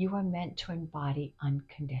 You are meant to embody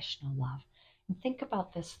unconditional love. And think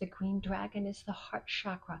about this. The green dragon is the heart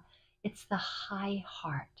chakra. It's the high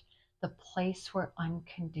heart, the place where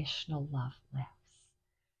unconditional love lives.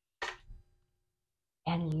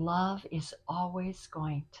 And love is always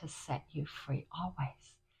going to set you free,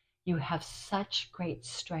 always. You have such great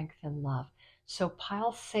strength in love. So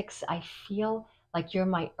pile 6, I feel like you're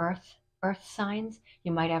my earth signs.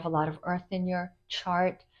 You might have a lot of earth in your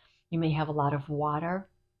chart. You may have a lot of water.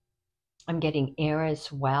 I'm getting air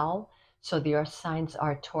as well. So the earth signs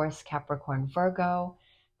are Taurus, Capricorn, Virgo.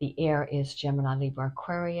 The air is Gemini, Libra,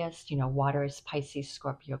 Aquarius. Water is Pisces,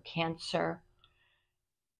 Scorpio, Cancer.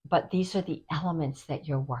 But these are the elements that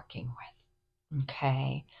you're working with,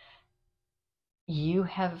 okay? You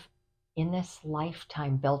have, in this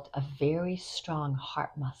lifetime, built a very strong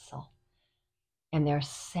heart muscle. And they're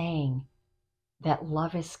saying that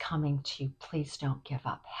love is coming to you. Please don't give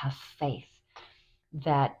up. Have faith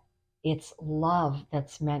that it's love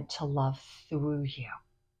that's meant to love through you.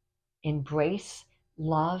 Embrace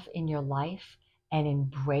love in your life and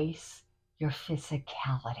embrace your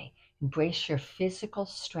physicality. Embrace your physical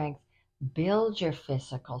strength, build your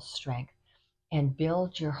physical strength, and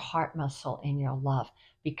build your heart muscle in your love.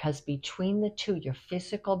 Because between the two, your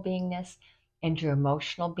physical beingness and your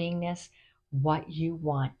emotional beingness, what you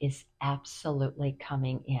want is absolutely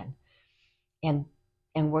coming in.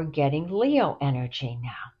 And we're getting Leo energy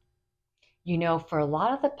now. For a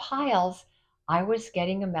lot of the piles, I was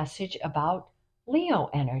getting a message about Leo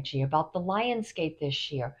energy, about the Lionsgate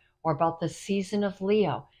this year, or about the season of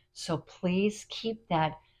Leo. So please keep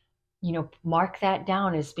that, mark that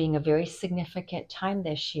down as being a very significant time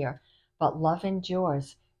this year. But love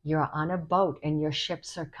endures. You're on a boat and your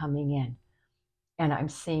ships are coming in. And I'm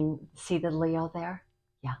seeing, see the Leo there?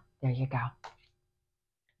 Yeah, there you go.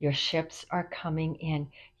 Your ships are coming in.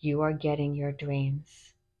 You are getting your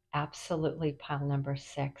dreams. Absolutely, pile number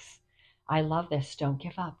 6. I love this. Don't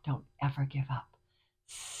give up. Don't ever give up.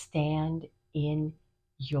 Stand in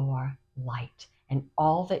your light, and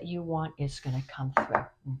all that you want is going to come through,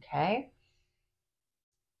 okay?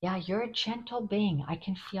 Yeah, you're a gentle being. I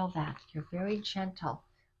can feel that. You're very gentle.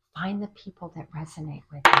 Find the people that resonate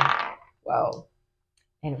with you. Whoa.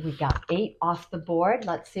 And we got 8 off the board.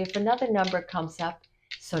 Let's see if another number comes up.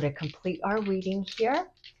 So to complete our reading here,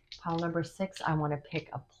 pile number 6, I want to pick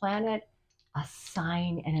a planet, a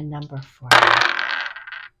sign, and a number for you.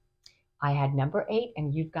 I had number 8,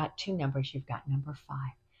 and you've got 2 numbers. You've got number 5.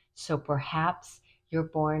 So perhaps you're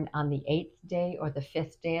born on the 8th day or the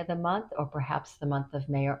 5th day of the month, or perhaps the month of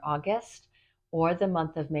May or August, or the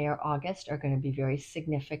month of May or August are going to be very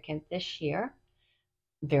significant this year.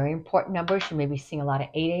 Very important numbers. You may be seeing a lot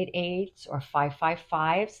of 888s or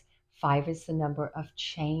 555s. 5 is the number of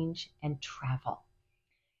change and travel.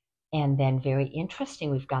 And then very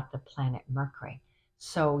interesting, we've got the planet Mercury.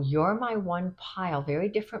 So you're my one pile, very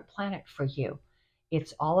different planet for you.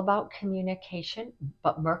 It's all about communication,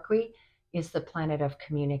 but Mercury is the planet of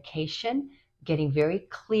communication, getting very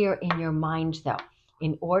clear in your mind though.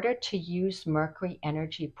 In order to use Mercury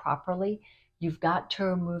energy properly, you've got to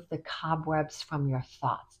remove the cobwebs from your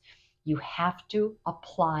thoughts. You have to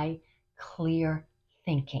apply clear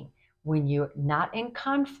thinking. When you're not in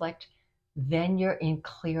conflict, then you're in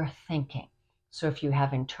clear thinking. So if you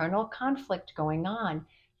have internal conflict going on,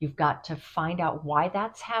 you've got to find out why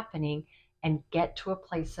that's happening and get to a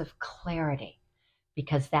place of clarity.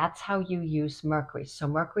 because that's how you use Mercury. So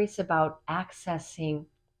Mercury is about accessing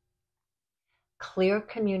clear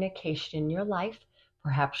communication in your life.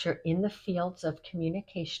 Perhaps you're in the fields of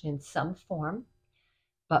communication in some form,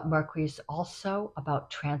 but Mercury is also about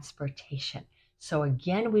transportation. So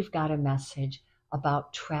again, we've got a message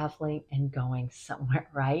about traveling and going somewhere,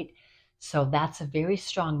 right? So that's a very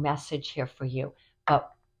strong message here for you.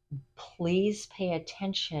 But please pay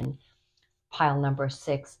attention, pile number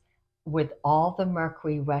 6, with all the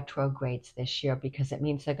Mercury retrogrades this year, because it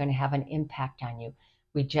means they're going to have an impact on you.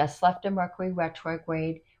 We just left a Mercury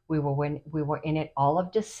retrograde. We were in it all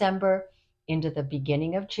of December into the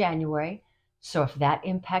beginning of January. So if that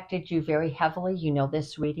impacted you very heavily, you know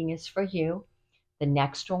this reading is for you. The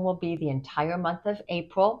next one will be the entire month of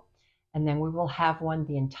April, and then we will have one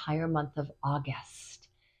the entire month of August,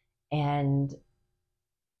 and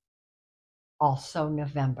also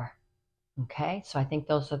November. Okay, so I think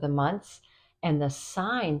those are the months. And the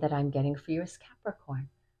sign that I'm getting for you is Capricorn.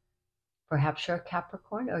 Perhaps you're a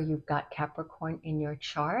Capricorn, or you've got Capricorn in your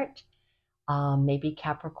chart. Maybe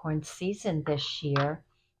Capricorn season this year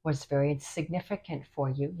was very significant for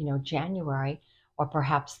you, January, or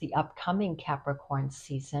perhaps the upcoming Capricorn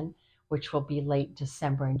season, which will be late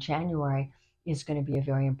December and January, is going to be a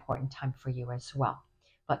very important time for you as well.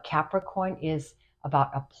 But Capricorn is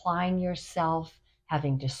about applying yourself,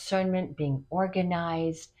 having discernment, being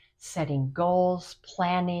organized, setting goals,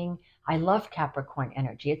 planning. I love Capricorn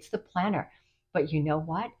energy. It's the planner. But you know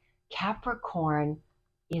what? Capricorn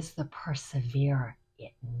is the perseverer.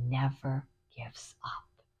 It never gives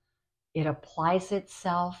up. It applies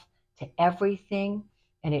itself to everything,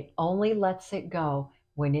 and it only lets it go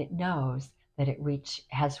when it knows that it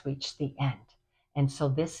has reached the end. And so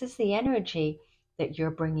this is the energy that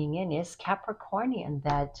you're bringing in, is Capricornian,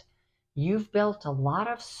 that you've built a lot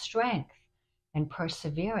of strength and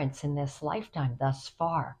perseverance in this lifetime thus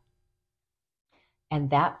far. And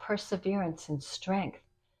that perseverance and strength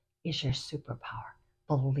is your superpower.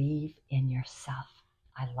 Believe in yourself.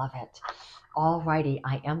 I love it. Alrighty,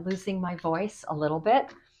 I am losing my voice a little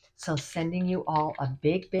bit, so sending you all a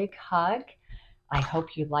big, big hug. I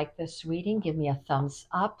hope you like this reading. Give me a thumbs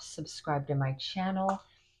up, subscribe to my channel,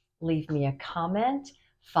 leave me a comment,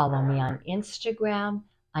 follow me on Instagram.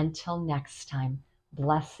 Until next time,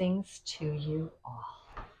 blessings to you all.